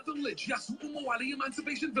expressions at the Lidge Yasu Umawali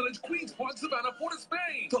Emancipation Village, Queen's Park, Savannah, Port of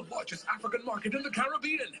Spain. The largest African market in the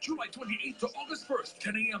Caribbean. July 28th to August 1st,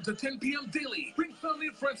 10 a.m. to 10 p.m. daily. Bring family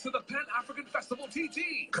and friends to the Pan-African Festival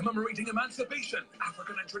TT, commemorating emancipation,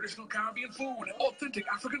 African and traditional Caribbean food, authentic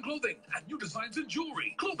African clothing, and new designs in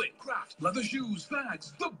jewelry, clothing, craft, leather shoes,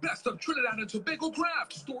 bags, the best of Trinidad and Tobago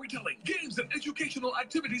craft, storytelling, games, and educational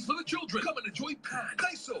activities for the children. Come and enjoy Pan,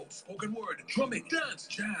 Kaiso, spoken word, drumming, dance,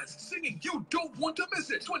 jazz, singing. You don't want to miss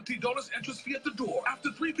it. $20 entrance fee at the door.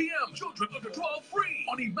 After 3 p.m., children under 12 free.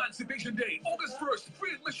 On Emancipation Day, August 1st,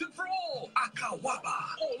 free admission for all.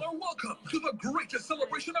 Akawaba. All are welcome to the greatest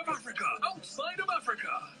celebration of Africa outside of Africa.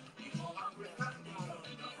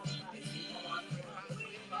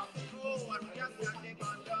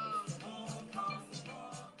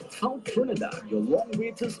 South Trinidad, your long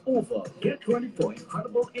wait is over. Get ready for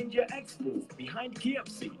incredible India Expo behind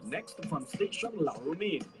KFC next to Fun Station La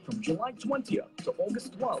Romaine from July 20th to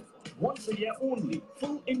August 12th. Once a year only,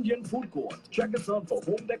 full Indian food court. Check us out for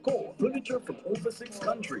home decor, furniture from over 6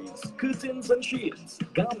 countries, curtains and shades,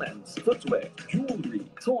 garments, footwear, jewelry,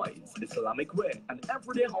 toys, Islamic wear, and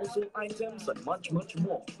everyday household items and much, much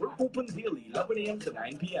more. We're open daily 11 a.m. to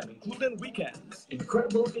 9 p.m. including weekends.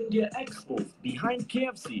 Incredible India Expo behind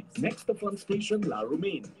KFC next to Fun Station La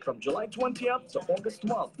Romaine from July 20th to August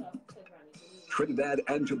 12th. Trinidad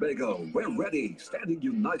and Tobago, we're ready, standing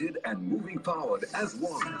united and moving forward as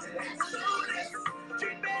one.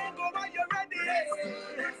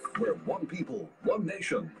 We're one people, one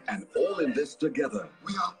nation, and all in this together.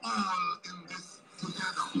 We are all in this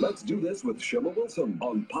together. Let's do this with Shema Wilson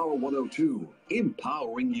on Power 102,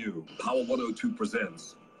 empowering you. Power 102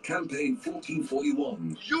 presents Campaign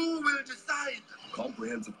 1441. You will decide.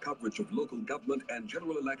 Comprehensive coverage of local government and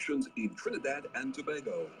general elections in Trinidad and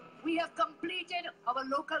Tobago. We have completed our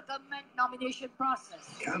local government nomination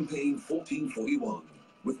process. Campaign 1441.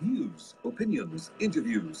 With news, opinions,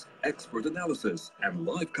 interviews, expert analysis, and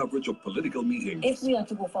live coverage of political meetings. If we are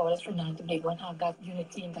to go forward as Trinidad and Tobago and have that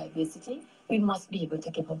unity and diversity, we must be able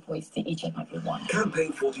to give a voice to each and every one.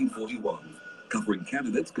 Campaign 1441. Covering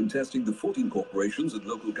candidates contesting the 14 corporations in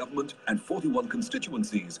local government and 41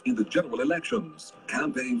 constituencies in the general elections.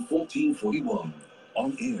 Campaign 1441.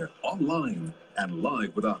 On air, online, and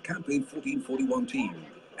live with our Campaign 1441 team.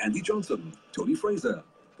 Andy Johnson, Tony Fraser,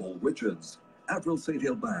 Paul Richards, Avril St.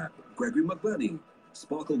 Hilbert, Gregory McBurney,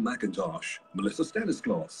 Sparkle McIntosh, Melissa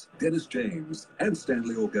Stanislaus, Dennis James, and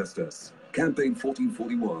Stanley Augustus. Campaign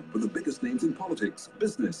 1441 with the biggest names in politics,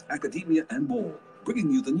 business, academia, and more.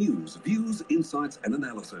 Bringing you the news, views, insights, and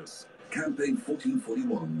analysis. Campaign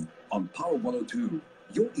 1441 on Power 102,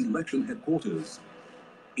 your election headquarters,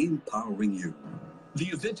 empowering you. The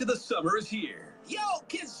event of the summer is here. Yo,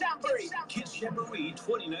 Kids Jamboree! Kids Jamboree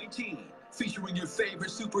 2019, featuring your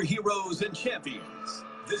favorite superheroes and champions.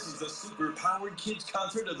 This is the super-powered kids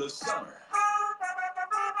concert of the summer.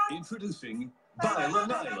 Introducing Baila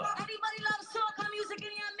Nyla. Everybody loves soca music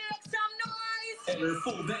in here, make some noise! And her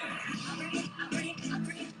full band.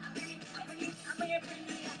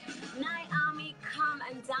 Naomi, come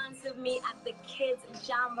and dance with me at the Kids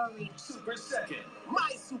Jamboree. Super Second.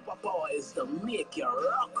 My superpower is to make you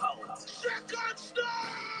rock out. Second star!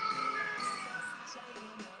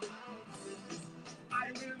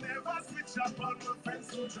 I will never switch up on my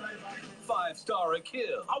friends who drive by. 5-star a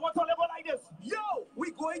kill. I want to level like this. Yo,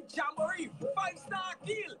 we going Jamboree. 5-star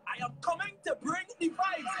kill. I am coming to bring the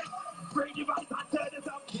vibes. Bring the vibes and turn it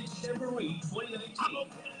up. Kids Jamboree 2019. I'm going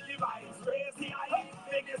to bring the vibes. Raise the eye.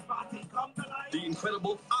 Biggest party come to life. The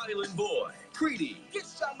Incredible Island Boy, Treaty.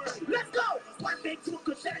 Kids Jamboree. Let's go. One big two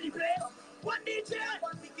could share the place. One DJ.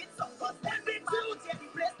 One big hit song. One big two share the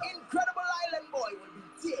place. Incredible Island Boy will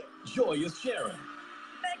be there. Joyous Sharon.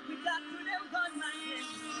 Make me talk to them, God, my name.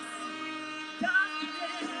 Talk to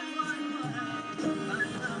them, one.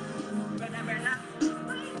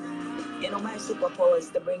 You know, my superpower is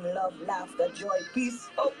to bring love, laughter, joy, peace.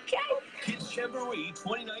 Okay. Kids Jamboree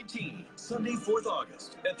 2019, Sunday, 4th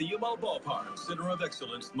August, at the Yamal Ballpark, Center of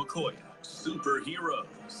Excellence, Macoya.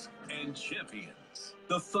 Superheroes and champions.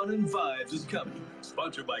 The fun and vibes is coming.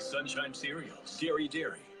 Sponsored by Sunshine Cereals, Dairy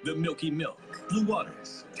Dairy, The Milky Milk, Blue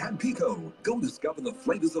Waters, Tampico, go discover the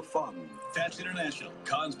flavors of fun. Fats International,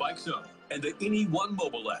 Cons Bike Zone, and the Any1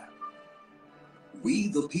 mobile app. We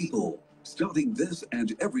the people. Starting this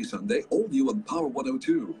and every Sunday, all new on Power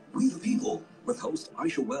 102. We the People, with host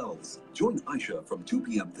Aisha Wells. Join Aisha from 2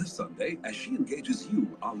 p.m. this Sunday as she engages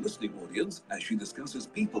you, our listening audience, as she discusses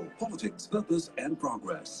people, politics, purpose, and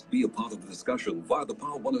progress. Be a part of the discussion via the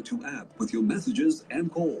Power 102 app with your messages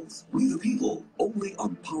and calls. We the People, only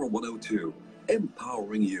on Power 102.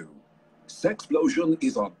 empowering you. Sexplosion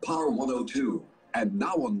is on Power 102 and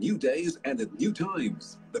now on new days and at new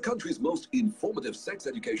times. The country's most informative sex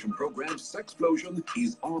education program, Sexplosion,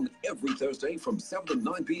 is on every Thursday from 7 to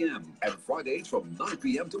 9 p.m. and Fridays from 9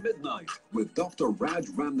 p.m. to midnight with Dr. Raj,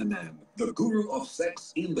 the guru of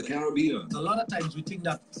sex in the Caribbean. A lot of times we think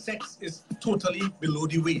that sex is totally below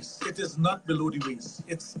the waist. It is not below the waist.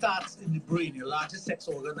 It starts in the brain. The largest sex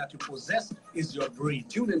organ that you possess is your brain.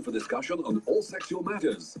 Tune in for discussion on all sexual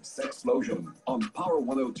matters. Sexplosion on Power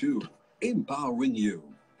 102, empowering you.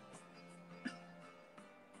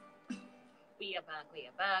 We are back. We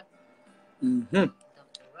are back. Mm-hmm.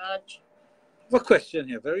 Dr. Raj. I have a question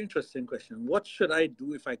here, very interesting question. What should I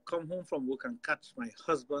do if I come home from work and catch my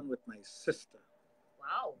husband with my sister?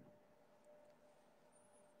 Wow.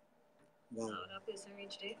 Wow. How that person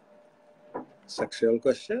reached there? Sexual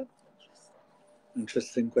question?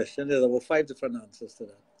 Interesting question. There's about 5 different answers to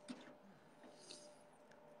that.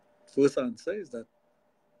 First answer is that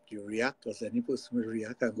you react, as any person will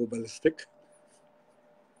react and go ballistic.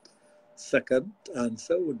 Second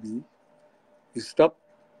answer would be you stop,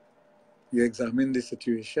 you examine the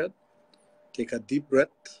situation, take a deep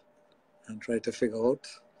breath, and try to figure out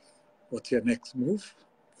what's your next move.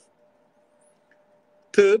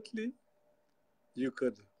 Thirdly, you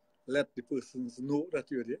could let the persons know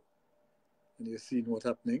that you're there and you're seeing what's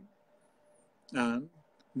happening and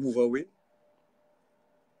move away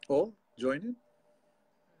or join in.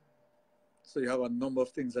 So you have a number of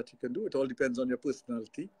things that you can do. It all depends on your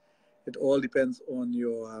personality. It all depends on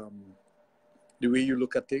your the way you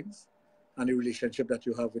look at things and the relationship that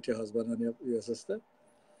you have with your husband and your sister.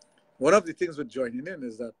 One of the things with joining in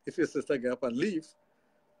is that if your sister get up and leave,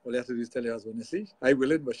 all you have to do is tell your husband, you see, I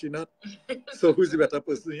willing, but she not. So who's the better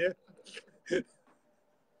person here?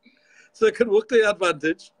 So it can work to your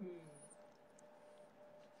advantage.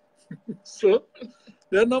 So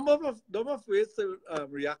there are a number of ways to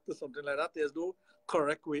react to something like that. There's no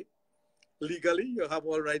correct way. Legally, you have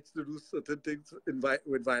all rights to do certain things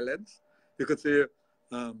with violence. You could say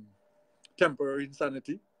temporary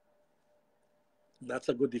insanity. That's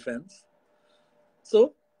a good defense.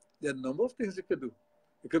 So there are a number of things you could do.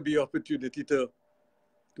 It could be an opportunity to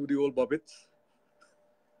do the old bobbits,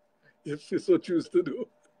 if you so choose to do.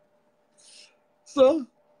 So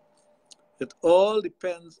it all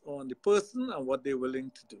depends on the person and what they're willing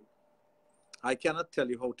to do. I cannot tell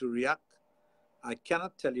you how to react. I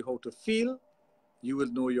cannot tell you how to feel. You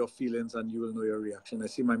will know your feelings and you will know your reaction. I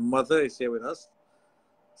see my mother is here with us.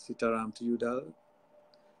 Sitaram to you, Dal.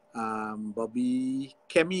 Bobby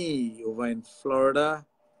Kemi over in Florida.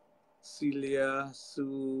 Celia,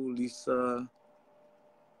 Sue, Lisa.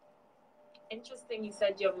 Interesting, you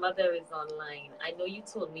said your mother is online. I know you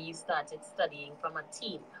told me you started studying from a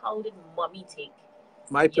teen. How did mommy take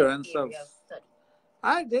my parents your have area of study?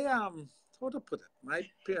 How to put it? My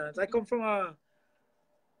parents, I come from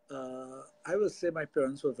I will say my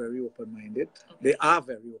parents were very open-minded. Okay. They are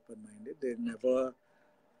very open-minded. They never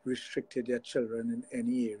restricted their children in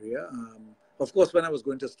any area. Of course, when I was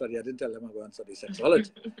going to study, I didn't tell them I'm going to study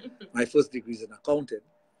sexology. My first degree is in accounting.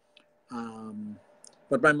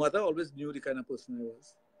 But my mother always knew the kind of person I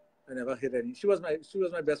was. I never hid any. She was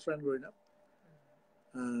my best friend growing up.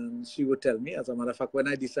 And she would tell me, as a matter of fact, when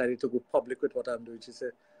I decided to go public with what I'm doing, she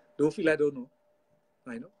said, don't feel I don't know.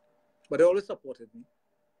 I know. But they always supported me.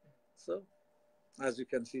 So, as you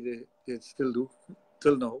can see, they still do,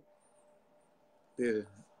 till now.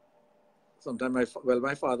 Sometimes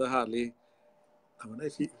my father hardly, I wonder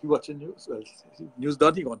if he watching news. Well, news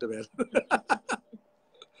don't he want to wear.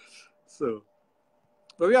 So,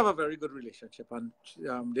 but we have a very good relationship, and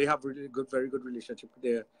they have very good relationship with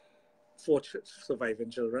their 4 surviving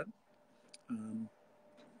children.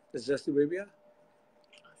 It's just the way we are.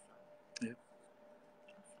 Yeah.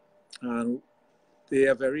 And they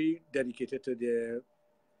are very dedicated to their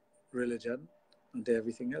religion and to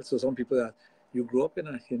everything else. So some people are, you grew up in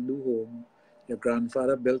a Hindu home, your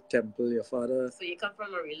grandfather built temple, your father... So you come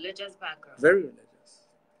from a religious background? Very religious.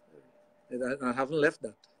 I haven't left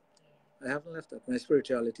that. I haven't left that. My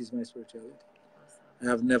spirituality is my spirituality. Awesome. I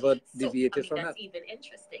have never deviated from that. That's even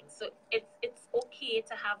interesting. So it's okay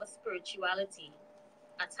to have a spirituality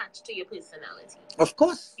attached to your personality. Of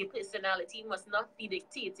course. Your personality must not be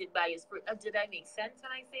dictated by your spirit. Did I make sense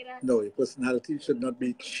when I say that? No, your personality should not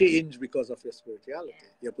be changed because of your spirituality. Yeah.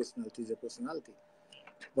 Your personality is your personality.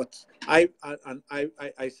 But I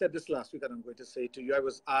said this last week, and I'm going to say it to you. I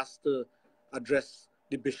was asked to address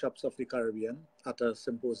the bishops of the Caribbean at a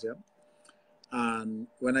symposium. And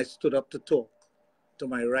when I stood up to talk, to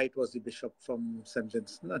my right was the bishop from St.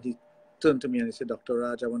 Vincent. And he turned to me and he said, Dr.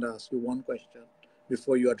 Raj, I want to ask you one question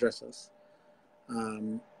before you address us.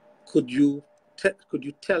 Could you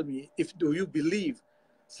tell me, do you believe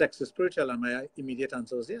sex is spiritual? And my immediate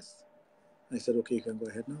answer was yes. I said, okay, you can go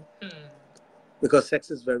ahead now. Because sex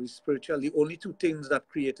is very spiritual. The only two things that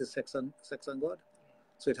create is sex and God.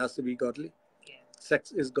 So it has to be godly. Yeah.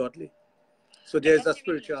 Sex is godly. So there is a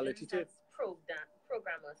spirituality to it.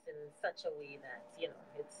 Program us in such a way that, you know,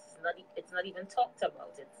 it's not even talked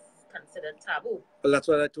about. It's considered taboo. Well, that's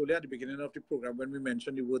what I told you at the beginning of the program. When we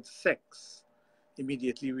mentioned the word sex,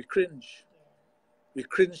 immediately we cringe. Yeah. We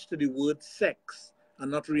cringe to the word sex and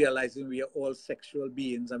not realizing we are all sexual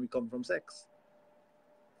beings and we come from sex.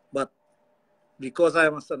 But because I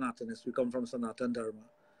am a Sanatanist, we come from Sanatan Dharma.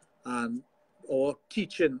 And our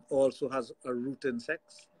teaching also has a root in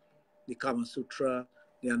sex. The Kama Sutra,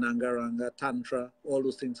 the Anangaranga, Tantra, all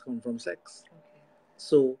those things come from sex. Okay.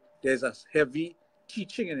 So there's a heavy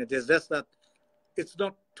teaching in it. There's just that it's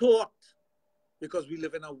not taught because we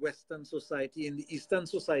live in a Western society, in the Eastern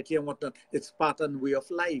society and whatnot. It's part and way of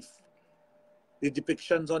life. The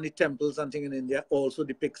depictions on the temples and things in India also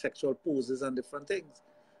depict sexual poses and different things.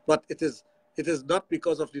 But it is not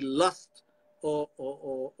because of the lust or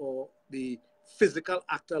the physical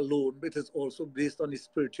act alone, but it is also based on the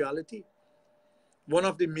spirituality. One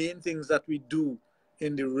of the main things that we do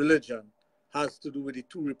in the religion has to do with the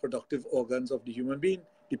two reproductive organs of the human being,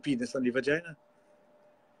 the penis and the vagina,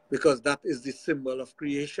 because that is the symbol of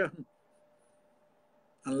creation.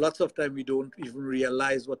 And lots of time we don't even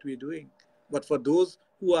realize what we're doing. But for those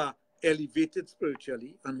who are elevated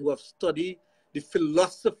spiritually and who have studied the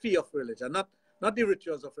philosophy of religion, not the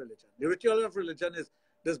rituals of religion. The ritual of religion is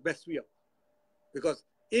the best way out. Because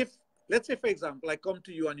if, let's say, for example, I come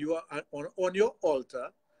to you and you are on your altar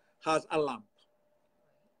has a lamp,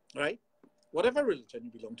 right? Whatever religion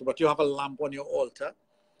you belong to, but you have a lamp on your altar,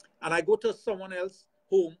 and I go to someone else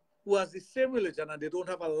home who has the same religion and they don't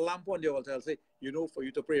have a lamp on the altar, I'll say, you know, for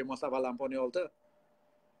you to pray, you must have a lamp on your altar.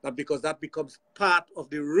 Because that becomes part of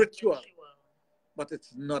the ritual, but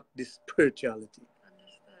it's not the spirituality.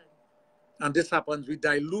 Understood. And this happens, we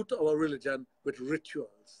dilute our religion with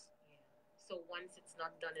rituals. Yeah. So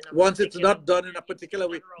once it's not done in a particular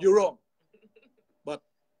way, you're wrong. But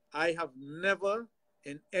I have never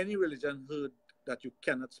in any religion heard that you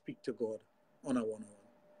cannot speak to God on a one-on-one.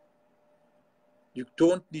 You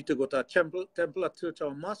don't need to go to a temple, a church,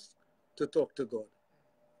 or a mosque to talk to God.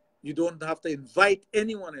 You don't have to invite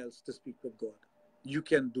anyone else to speak with God. You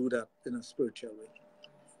can do that in a spiritual way.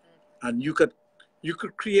 And you could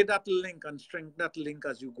create that link and strengthen that link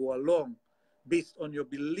as you go along based on your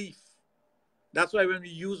belief. That's why when we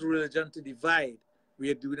use religion to divide,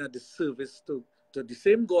 we are doing a disservice to the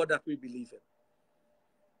same God that we believe in.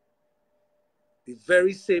 The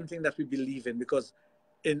very same thing that we believe in, because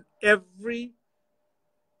in every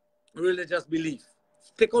religious belief,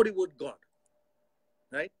 take out the word God,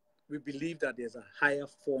 right? We believe that there's a higher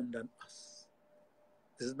form than us.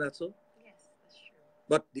 Isn't that so? Yes, that's true.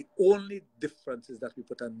 But the only difference is that we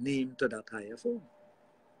put a name to that higher form.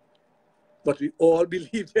 But we all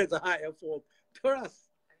believe there's a higher form to us.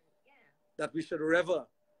 That we should revere,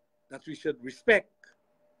 that we should respect.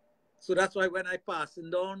 So that's why when I passing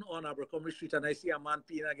down on Abercrombie Street and I see a man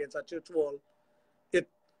peeing against a church wall, it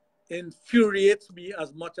infuriates me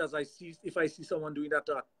as much as if I see someone doing that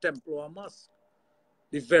to a temple or a mosque.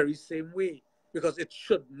 The very same way, because it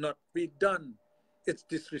should not be done. It's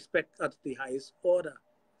disrespect at the highest order.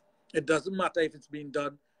 It doesn't matter if it's being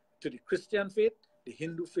done to the Christian faith, the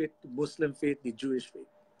Hindu faith, the Muslim faith, the Jewish faith.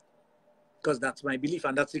 Because that's my belief,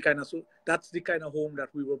 and that's the kind of home that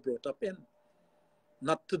we were brought up in.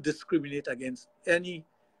 Not to discriminate against any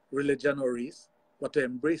religion or race, but to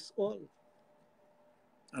embrace all.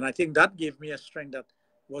 And I think that gave me a strength that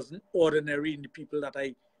wasn't ordinary in the people that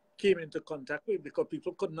I came into contact with, because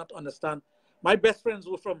people could not understand. My best friends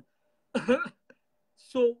were from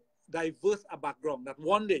so diverse a background that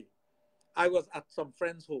one day I was at some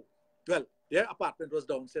friend's home. Well, their apartment was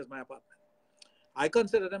downstairs, my apartment. I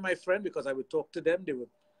consider them my friend because I would talk to them. They would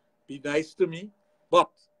be nice to me.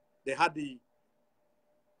 But they had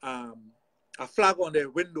a flag on their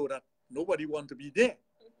window that nobody wanted to be there.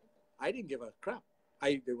 I didn't give a crap.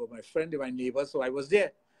 They were my friend, they were my neighbors, so I was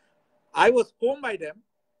there. I was home by them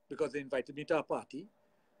because they invited me to a party.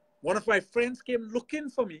 One of my friends came looking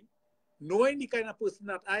for me, knowing the kind of person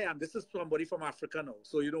that I am. This is somebody from Africa now,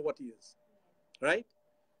 so you know what he is, right?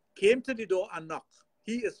 Came to the door and knocked.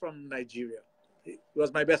 He is from Nigeria. He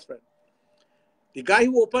was my best friend. The guy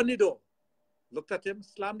who opened the door looked at him,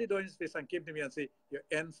 slammed the door in his face, and came to me and said, "Your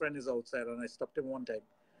end friend is outside." And I stopped him one time.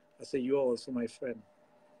 I said, "You are also my friend.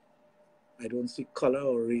 I don't see color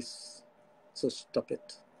or race, so stop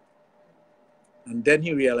it." And then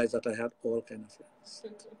he realized that I had all kind of friends.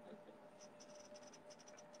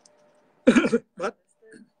 But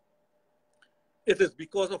it is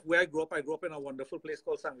because of where I grew up. I grew up in a wonderful place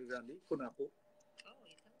called San Viviani, Kunapo.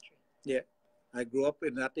 Yeah, I grew up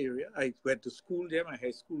in that area. I went to school there. My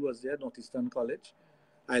high school was there, Northeastern College.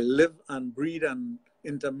 I live and breathe and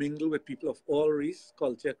intermingle with people of all race,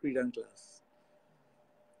 culture, creed, and class.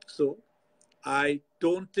 So I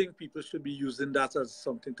don't think people should be using that as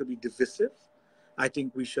something to be divisive. I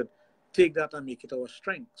think we should take that and make it our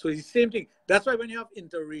strength. So it's the same thing. That's why when you have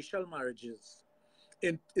interracial marriages,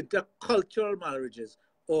 intercultural marriages,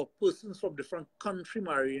 or persons from different countries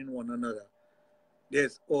marrying one another,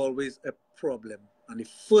 there's always a problem. And the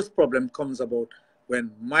first problem comes about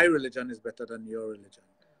when my religion is better than your religion,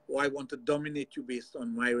 or I want to dominate you based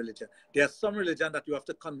on my religion. There's some religion that you have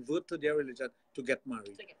to convert to their religion to get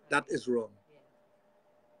married. That is wrong.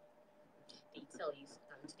 They tell you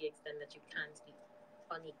to the extent that you can't be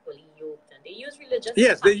unequally yoked, and they use religious.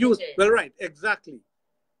 Yes, they use, well, right, exactly.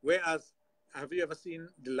 Whereas, have you ever seen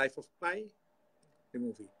The Life of Pi, the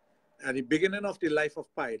movie? At the beginning of The Life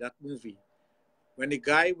of Pi, that movie, when the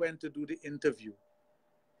guy went to do the interview,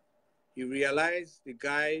 he realized the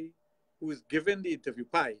guy who is giving the interview,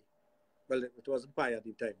 Pi, well, it wasn't Pi at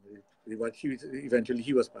the time, eventually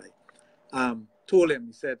he was Pi, told him,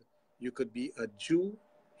 he said, you could be a Jew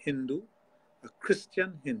Hindu, a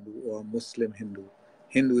Christian Hindu, or a Muslim Hindu.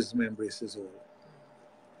 Hinduism embraces all,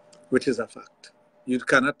 which is a fact. You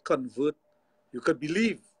cannot convert. You could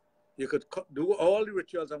believe, you could do all the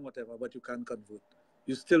rituals and whatever, but you can't convert.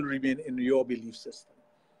 You still remain in your belief system.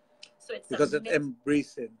 So it's because it's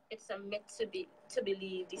embracing. It's a myth to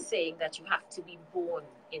believe the saying that you have to be born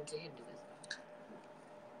into Hinduism.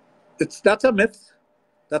 That's a myth.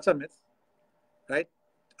 That's a myth, right?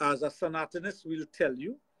 As a Sanatanist, we'll tell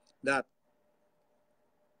you that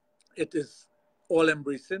it is all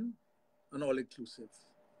embracing and all inclusive.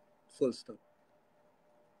 Full stop.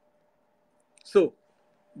 So,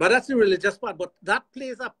 but that's the religious part. But that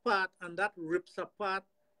plays a part, and that rips apart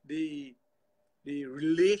the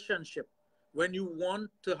relationship. When you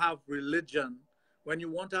want to have religion, when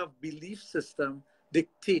you want to have belief system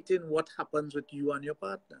dictating what happens with you and your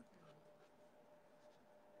partner.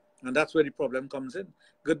 And that's where the problem comes in.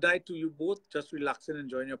 Good night to you both. Just relaxing,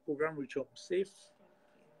 enjoying your program. Reach home safe.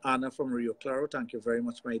 Anna from Rio Claro, thank you very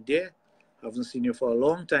much, my dear. Haven't seen you for a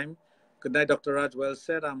long time. Good night, Dr. Raj. Well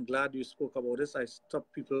said. I'm glad you spoke about this. I stop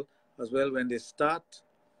people as well when they start.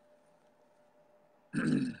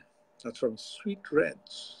 That's from Sweet Red.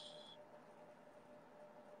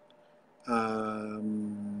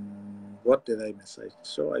 What did I miss?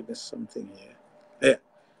 I missed something here. Yeah.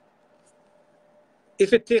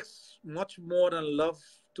 If it takes much more than love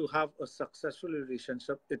to have a successful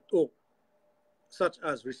relationship, such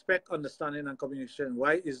as respect, understanding, and communication,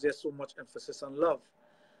 why is there so much emphasis on love?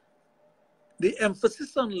 The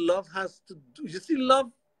emphasis on love has to do, you see,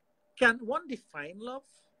 love, can one define love?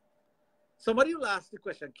 Somebody will ask the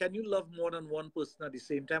question, can you love more than one person at the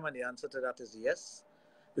same time? And the answer to that is yes.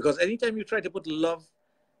 Because anytime you try to put love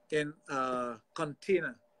in a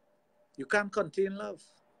container, you can't contain love.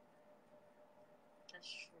 That's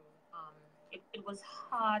true. It was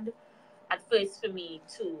hard at first for me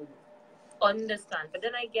to understand, but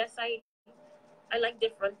then I guess I like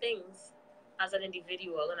different things as an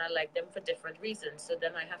individual, and I like them for different reasons. So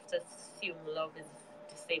then I have to assume love is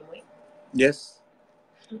the same way. Yes.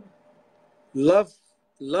 Love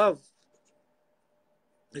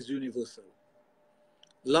is universal.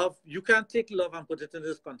 Love, you can't take love and put it in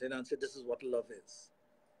this container and say this is what love is.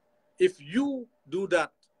 If you do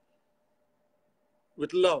that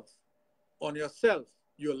with love on yourself,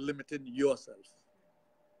 you're limiting yourself.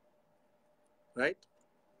 Right?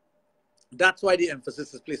 That's why the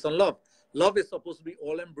emphasis is placed on love. Love is supposed to be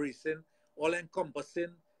all-embracing, all-encompassing.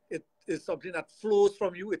 It is something that flows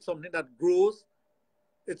from you. It's something that grows.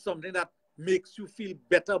 It's something that makes you feel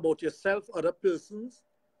better about yourself, other persons.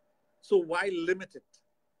 So why limit it?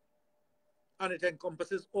 And it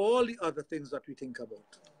encompasses all the other things that we think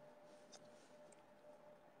about.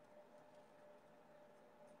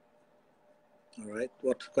 All right,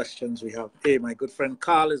 what questions we have? Hey, my good friend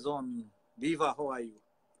Carl is on. Viva, how are you?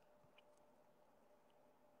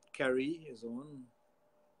 Kerry is on.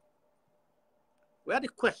 Where are the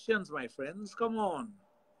questions, my friends? Come on.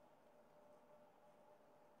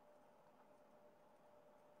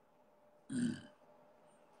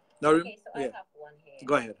 Now, okay, so I have one here.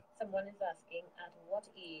 Go ahead. Someone is asking, at what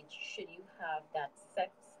age should you have that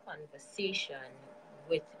sex conversation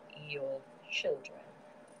with your children?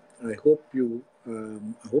 I hope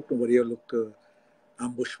nobody will look to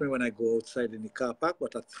ambush me when I go outside in the car park,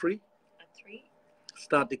 but at 3. At 3?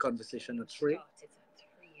 Start the conversation at 3.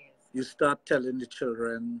 You start telling the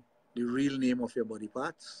children the real name of your body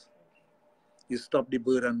parts. You stop the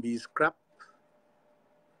bird and bees crap.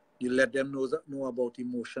 You let them know about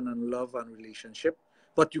emotion and love and relationship.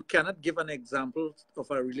 But you cannot give an example of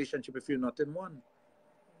a relationship if you're not in one.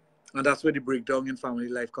 And that's where the breakdown in family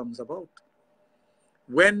life comes about.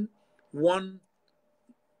 When one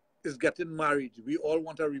is getting married, we all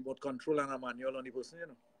want a remote control and a manual on the person, you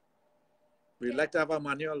know. We like to have a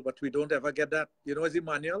manual, but we don't ever get that. You know what's the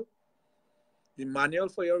manual? The manual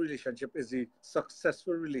for your relationship is the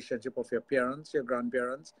successful relationship of your parents, your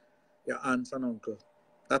grandparents, your aunts and uncles.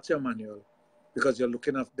 That's your manual, because you're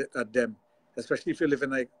looking at them, especially if you live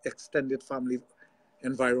in an extended family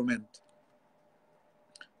environment.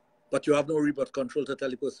 But you have no remote control to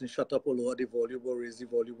tell the person, shut up or lower the volume or raise the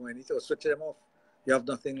volume or anything, or switch them off. You have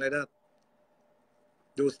nothing like that.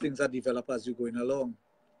 Those things are developed as you're going along.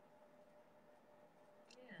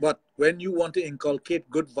 But when you want to inculcate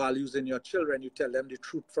good values in your children, you tell them the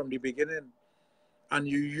truth from the beginning. And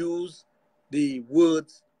you use the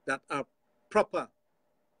words that are proper.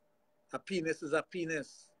 A penis is a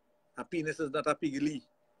penis. A penis is not a piggy.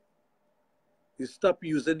 You stop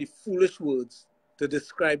using the foolish words to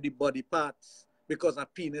describe the body parts, because a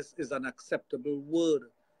penis is an acceptable word.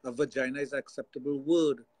 A vagina is an acceptable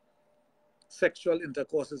word. Sexual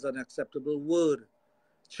intercourse is an acceptable word.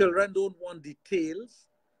 Children don't want details,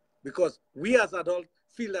 because we as adults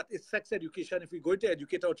feel that it's sex education. If we're going to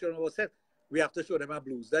educate our children about sex, we have to show them our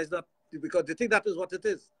blues. That is not, because they think that is what it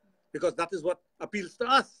is, because that is what appeals to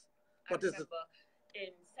us. I remember in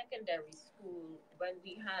secondary school when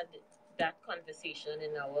we had that conversation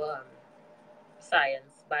in our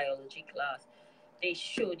science biology class, they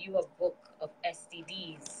showed you a book of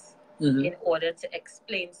STDs in order to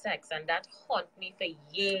explain sex, and that haunted me for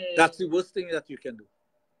years. That's the worst thing that you can do.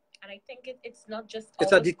 And I think it's not just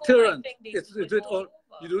it's a deterrent.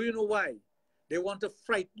 You know why? They want to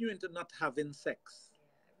frighten you into not having sex.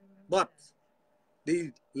 But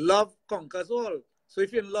the love conquers all. So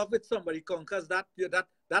if you're in love with somebody, conquers that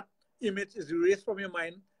image is erased from your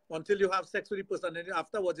mind until you have sex with the person, and then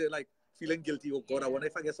afterwards you're like feeling guilty. Oh God, I wonder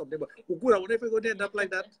if I get something. But oh God, I wonder if I'm going to end up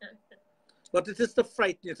like that. But it is to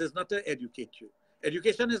frighten you. It is not to educate you.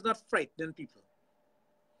 Education is not frightening people.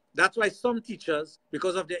 That's why some teachers,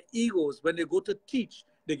 because of their egos, when they go to teach,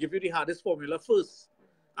 they give you the hardest formula first.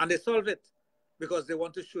 And they solve it because they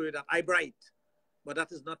want to show you that I'm bright. But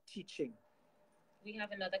that is not teaching. We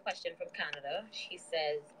have another question from Canada. She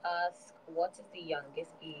says, ask, what is the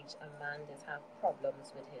youngest age a man does have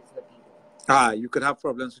problems with his libido? You could have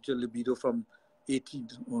problems with your libido from 18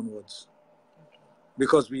 onwards. Okay.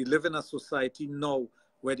 Because we live in a society now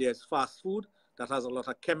where there's fast food that has a lot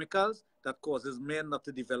of chemicals that causes men not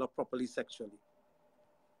to develop properly sexually.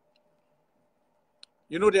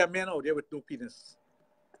 You know, there are men out there with no penis.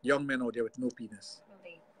 Young men out there with no penis. Well,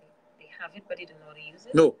 they have it, but they don't know how to use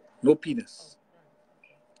it? No penis.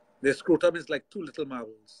 Okay. Their scrotum is like 2 little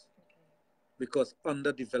marbles. Okay. Because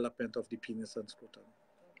underdevelopment of the penis and scrotum.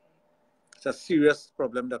 Okay. It's a serious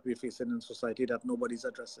problem that we're facing in society that nobody's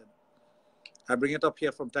addressing. I bring it up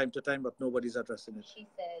here from time to time, but nobody's addressing it. She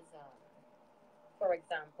says, for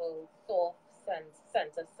example,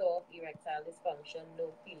 center soft, erectile dysfunction,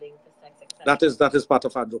 no feeling for sex, etc. That is part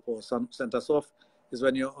of andropause. Center soft is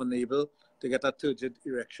when you're unable to get a turgid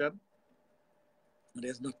erection.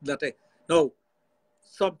 There's not that. No,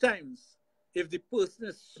 sometimes if the person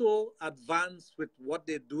is so advanced with what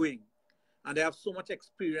they're doing and they have so much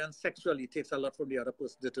experience sexually, it takes a lot from the other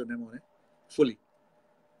person to turn them on fully.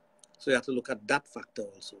 So you have to look at that factor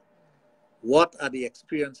also. What are the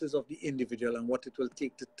experiences of the individual and what it will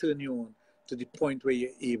take to turn you on to the point where you're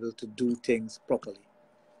able to do things properly?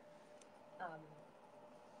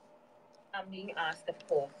 I'm being asked, of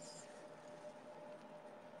course,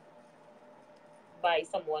 by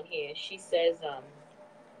someone here. She says,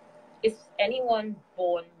 is anyone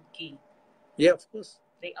born gay? Yeah, of course.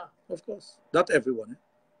 They are. Of course. Not everyone.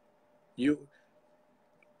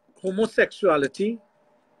 Homosexuality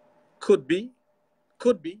could be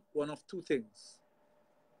one of two things,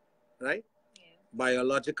 right? Yeah.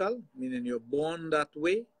 Biological, meaning you're born that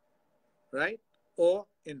way, right? Or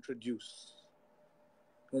introduced.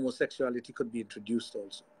 Homosexuality could be introduced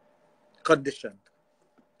also. Conditioned.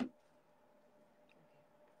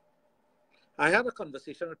 I had a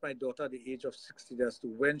conversation with my daughter at the age of 60 as to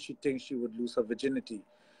when she thinks she would lose her virginity.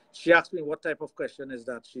 She asked me what type of question is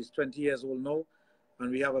that. She's 20 years old now, and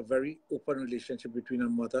we have a very open relationship between a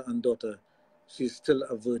mother and daughter. She's still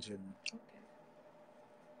a virgin.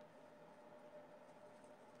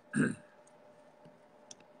 Okay.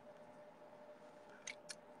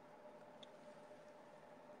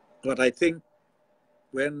 But I think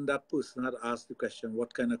when that person had asked the question,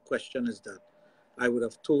 what kind of question is that? I would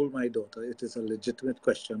have told my daughter it is a legitimate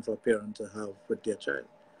question for a parent to have with their child.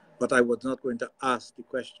 But I was not going to ask the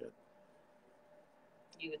question.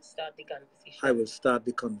 You would start the conversation. I will start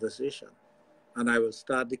the conversation. And I will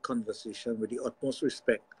start the conversation with the utmost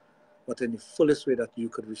respect, but in the fullest way that you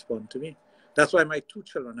could respond to me. That's why my 2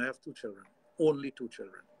 children, I have 2 children, only 2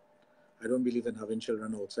 children. I don't believe in having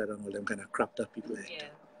children outside and all them kind of crap that people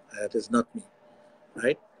like. That is not me,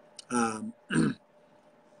 right?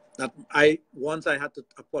 That once I had to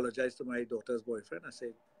apologize to my daughter's boyfriend. I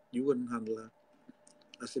said, you wouldn't handle her.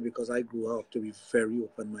 I said, because I grew her up to be very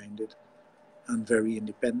open-minded and very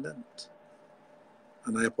independent.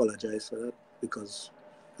 And I apologize for that because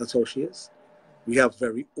that's how she is. We have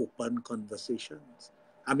very open conversations.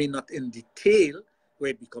 I mean, not in detail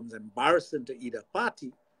where it becomes embarrassing to either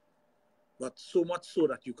party, but so much so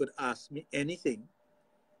that you could ask me anything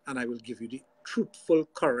and I will give you the truthful,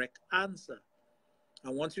 correct answer.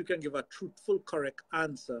 And once you can give a truthful, correct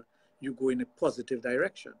answer, you go in a positive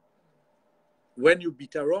direction. When you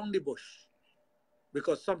beat around the bush,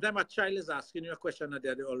 because sometimes a child is asking you a question that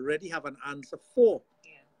they already have an answer for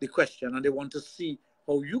the question and they want to see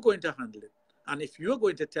how you're going to handle it and if you're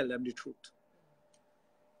going to tell them the truth.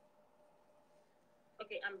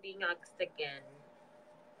 Okay, I'm being asked again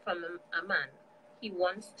from a man. He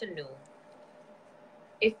wants to know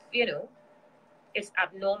if, it's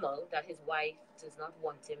abnormal that his wife does not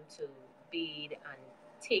want him to bathe and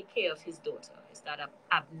take care of his daughter. Is that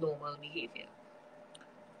abnormal behavior?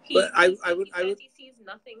 He sees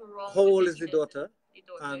nothing wrong. How old is the daughter? The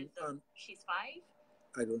daughter she's 5.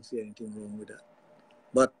 I don't see anything wrong with that.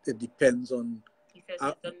 But it depends on... He says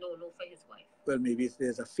it's a no-no for his wife. Well, maybe if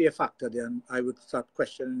there's a fear factor there, and I would start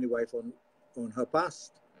questioning the wife on her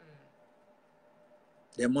past.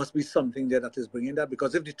 There must be something there that is bringing that,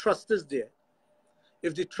 because if the trust is there,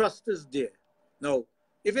 now,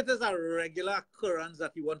 if it is a regular occurrence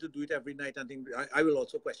that you want to do it every night and things, I will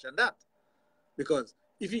also question that. Because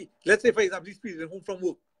if let's say, for example, he's speeding home from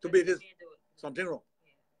work to bathe his, something wrong.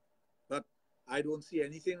 But I don't see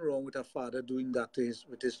anything wrong with a father doing that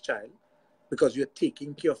with his child, because you're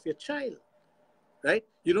taking care of your child, right?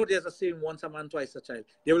 There's a saying, once a man, twice a child.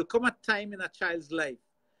 There will come a time in a child's life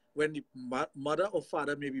when the mother or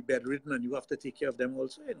father may be bedridden and you have to take care of them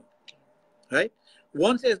also, right?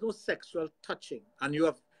 Once there's no sexual touching and you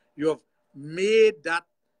have made that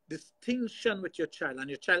distinction with your child and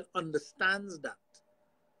your child understands that,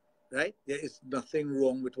 right? There is nothing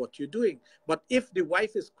wrong with what you're doing. But if the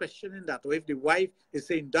wife is questioning that, or if the wife is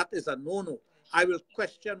saying that is a no-no, I will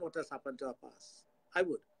question what has happened to her past. I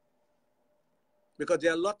would. Because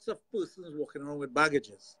there are lots of persons walking around with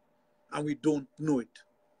baggages and we don't know it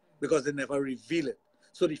because they never reveal it.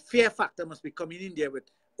 So the fear factor must be coming in there with,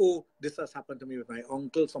 oh, this has happened to me with my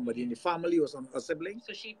uncle, somebody in the family, or a sibling.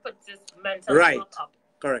 So she puts this mental block up.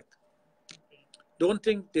 Correct. Don't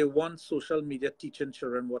think they want social media teaching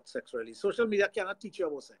children what sex really is. Social media cannot teach you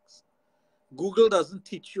about sex. Google doesn't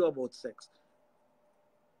teach you about sex.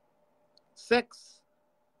 Sex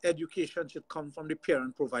education should come from the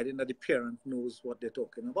parent, providing that the parent knows what they're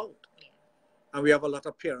talking about. And we have a lot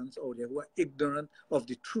of parents out there who are ignorant of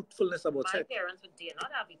the truthfulness about sex. My parents would dare not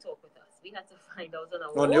have you talk with us. We had to find out on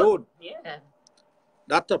our on your own. Yeah.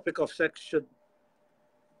 That topic of sex should,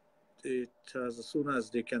 as soon as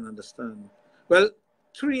they can understand. Well,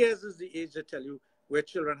 3 years is the age they tell you where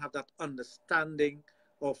children have that understanding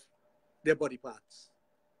of their body parts.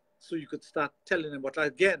 So you could start telling them. But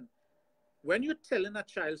again, when you're telling a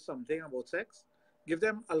child something about sex, give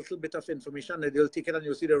them a little bit of information and they'll take it and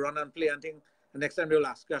you'll see they run and play and thing. The next time they'll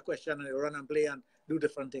ask you a question and they'll run and play and do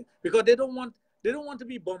different things. Because they don't want to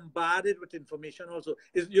be bombarded with information also.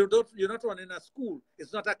 You're not running a school.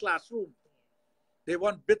 It's not a classroom. They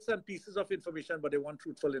want bits and pieces of information, but they want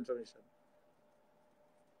truthful information.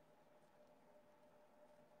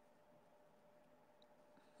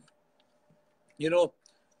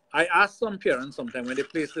 I ask some parents sometimes when they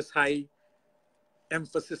place this high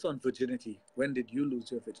emphasis on virginity, when did you lose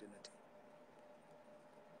your virginity?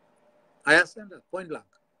 I ask them that, point blank.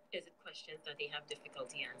 Is it questions that they have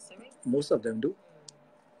difficulty answering? Most of them do.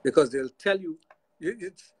 Because they'll tell you,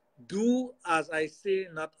 it's do as I say,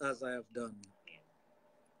 not as I have done. Yeah.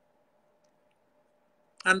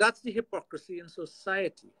 And that's the hypocrisy in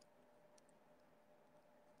society.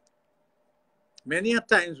 Many a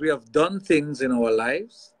times we have done things in our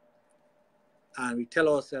lives and we tell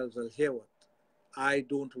ourselves, well, here what? I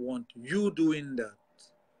don't want you doing that.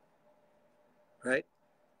 Right?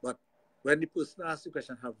 But when the person asks the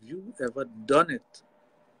question, have you ever done it?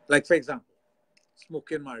 Like, for example,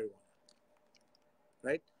 smoking marijuana.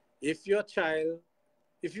 Right? if you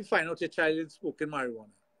find out your child is smoking marijuana,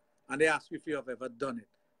 and they ask you if you have ever done it,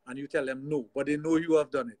 and you tell them no, but they know you have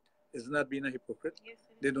done it, isn't that being a hypocrite? Yes,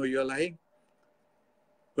 they know you're lying.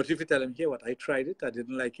 But if you tell them, here, what, I tried it, I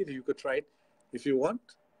didn't like it, you could try it if you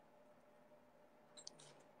want.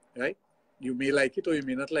 Right? You may like it or you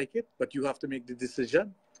may not like it, but you have to make the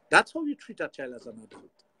decision. That's how you treat a child as an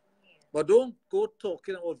adult. But don't go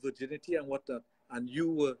talking about virginity and whatnot, and you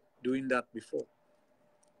were doing that before.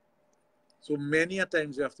 So many a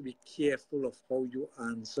times you have to be careful of how you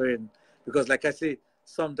answer it, because like I say,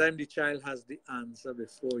 sometimes the child has the answer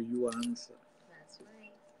before you answer. That's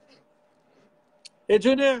right. Hey,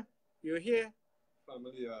 Junior, you're here.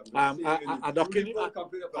 Family,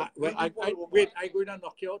 wait, I going to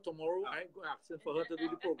knock you out tomorrow. I go asking for her to do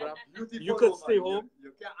the program. You could stay home.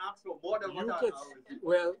 You can't ask for more than what I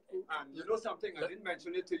well, and you know something, I didn't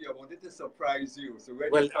mention it to you. I wanted to surprise you. So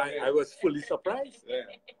when well, I was fully surprised. Yeah,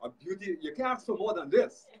 a beauty. You can't ask for more than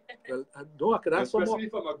this. Well, no, I could ask for more.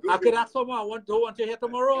 I could ask for more. I don't want you here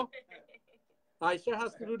tomorrow. Aisha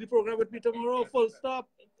has to do the program with me tomorrow. Full stop.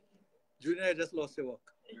 Junior, I just lost your work.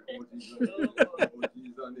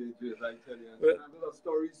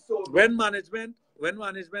 When management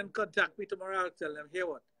contact me tomorrow, I'll tell them, here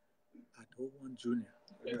what? I don't want Junior.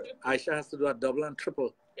 Yeah. Aisha has to do a double and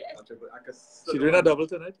triple. She doing a double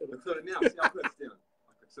tonight? I could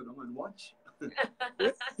sit down and watch.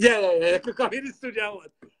 Yeah. I could come in the studio.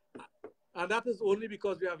 And that is only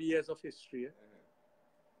because we have years of history.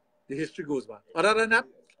 The history goes back. Other than that,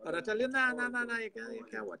 I tell you, no, you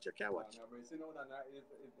can't watch. It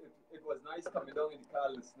was nice coming down in the car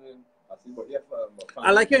listening.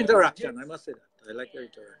 I like your interaction. I must say that. I like your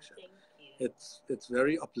interaction. Thank you. It's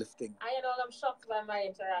very uplifting. I'm shocked by my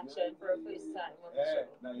interaction for a first time on the show.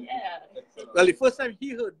 Yeah. Well, the first time he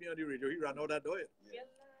heard me on the radio, he ran out that door.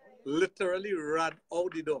 Literally ran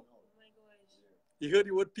out the door. Oh my gosh. He heard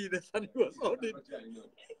the word penis and he was out it.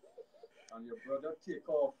 And your brother take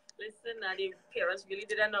off. Listen, now the parents really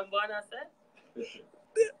did a number on us,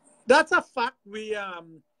 That's a fact. We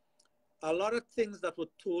a lot of things that were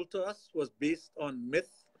told to us was based on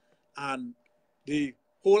myth, and the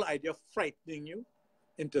whole idea of frightening you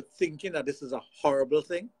into thinking that this is a horrible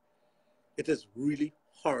thing. It is really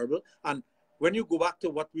horrible. And when you go back to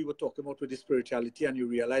what we were talking about with the spirituality, and you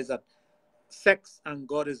realize that sex and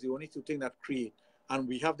God is the only two things that create, and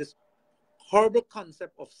we have this horrible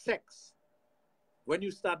concept of sex. When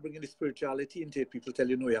you start bringing the spirituality into it, people tell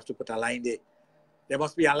you, no, you have to put a line there. There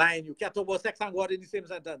must be a line. You can't talk about sex and God in the same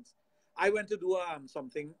sentence. I went to do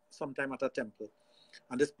something sometime at a temple,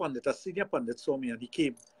 and this pundit, a senior pundit, saw me, and he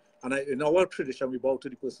came. And in our tradition, we bow to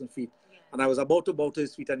the person's feet. Yeah. And I was about to bow to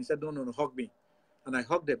his feet, and he said, no, hug me. And I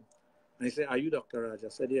hugged him. And he said, are you Dr. Raj? I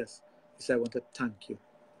said, yes. He said, I want to thank you.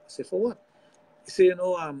 I said, for what? He said,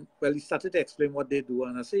 well, he started to explain what they do.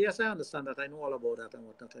 And I said, yes, I understand that. I know all about that and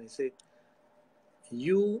whatnot. And he said,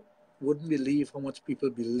 you wouldn't believe how much people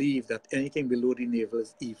believe that anything below the navel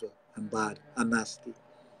is evil and bad and nasty.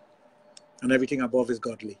 And everything above is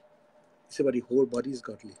godly. He said, but the whole body is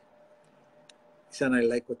godly. He said, and I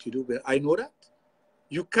like what you do. But I know that.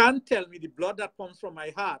 You can't tell me the blood that comes from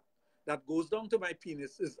my heart that goes down to my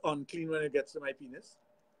penis is unclean when it gets to my penis.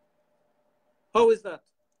 How is that?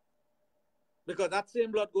 Because that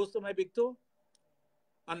same blood goes to my big toe.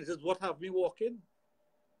 And it is what have me walking.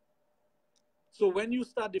 So when you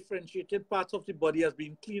start differentiating parts of the body as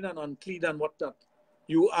being clean and unclean and whatnot,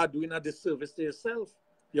 you are doing a disservice to yourself,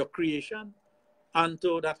 your creation, and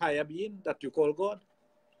to that higher being that you call God.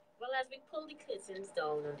 Well, as we pull the curtains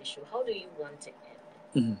down on the show, how do you want to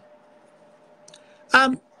end?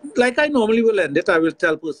 Like I normally will end it, I will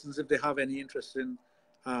tell persons if they have any interesting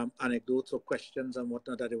anecdotes or questions and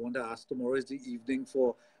whatnot that they want to ask. Tomorrow is the evening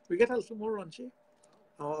for, we get a little more raunchy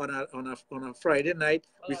on a Friday night.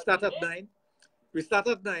 We start at 9. We start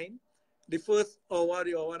at 9. The first hour,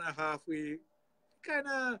 the hour and a half, we kind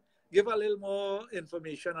of give a little more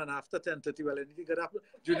information, and after 10:30, well, anything could happen.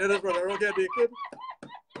 Junior has run around there naked.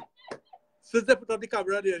 Since they put up the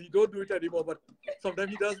camera there, he don't do it anymore, but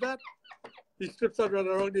sometimes he does that. He strips and runs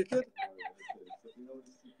around naked.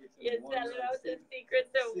 You're telling out the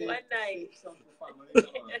secrets of one night.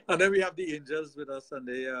 And then we have the angels with us, and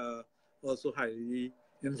they are also highly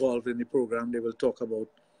involved in the program. They will talk about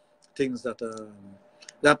things that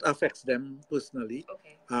affects them personally,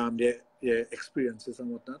 their experiences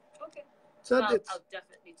and whatnot. Okay. So I'll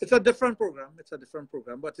definitely it's a different program. It's a different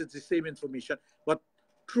program, but it's the same information. But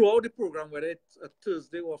throughout the program, whether it's a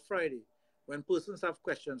Thursday or Friday, when persons have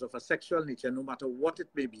questions of a sexual nature, no matter what it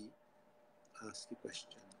may be, ask the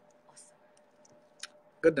question. Awesome.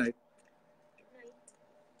 Good night.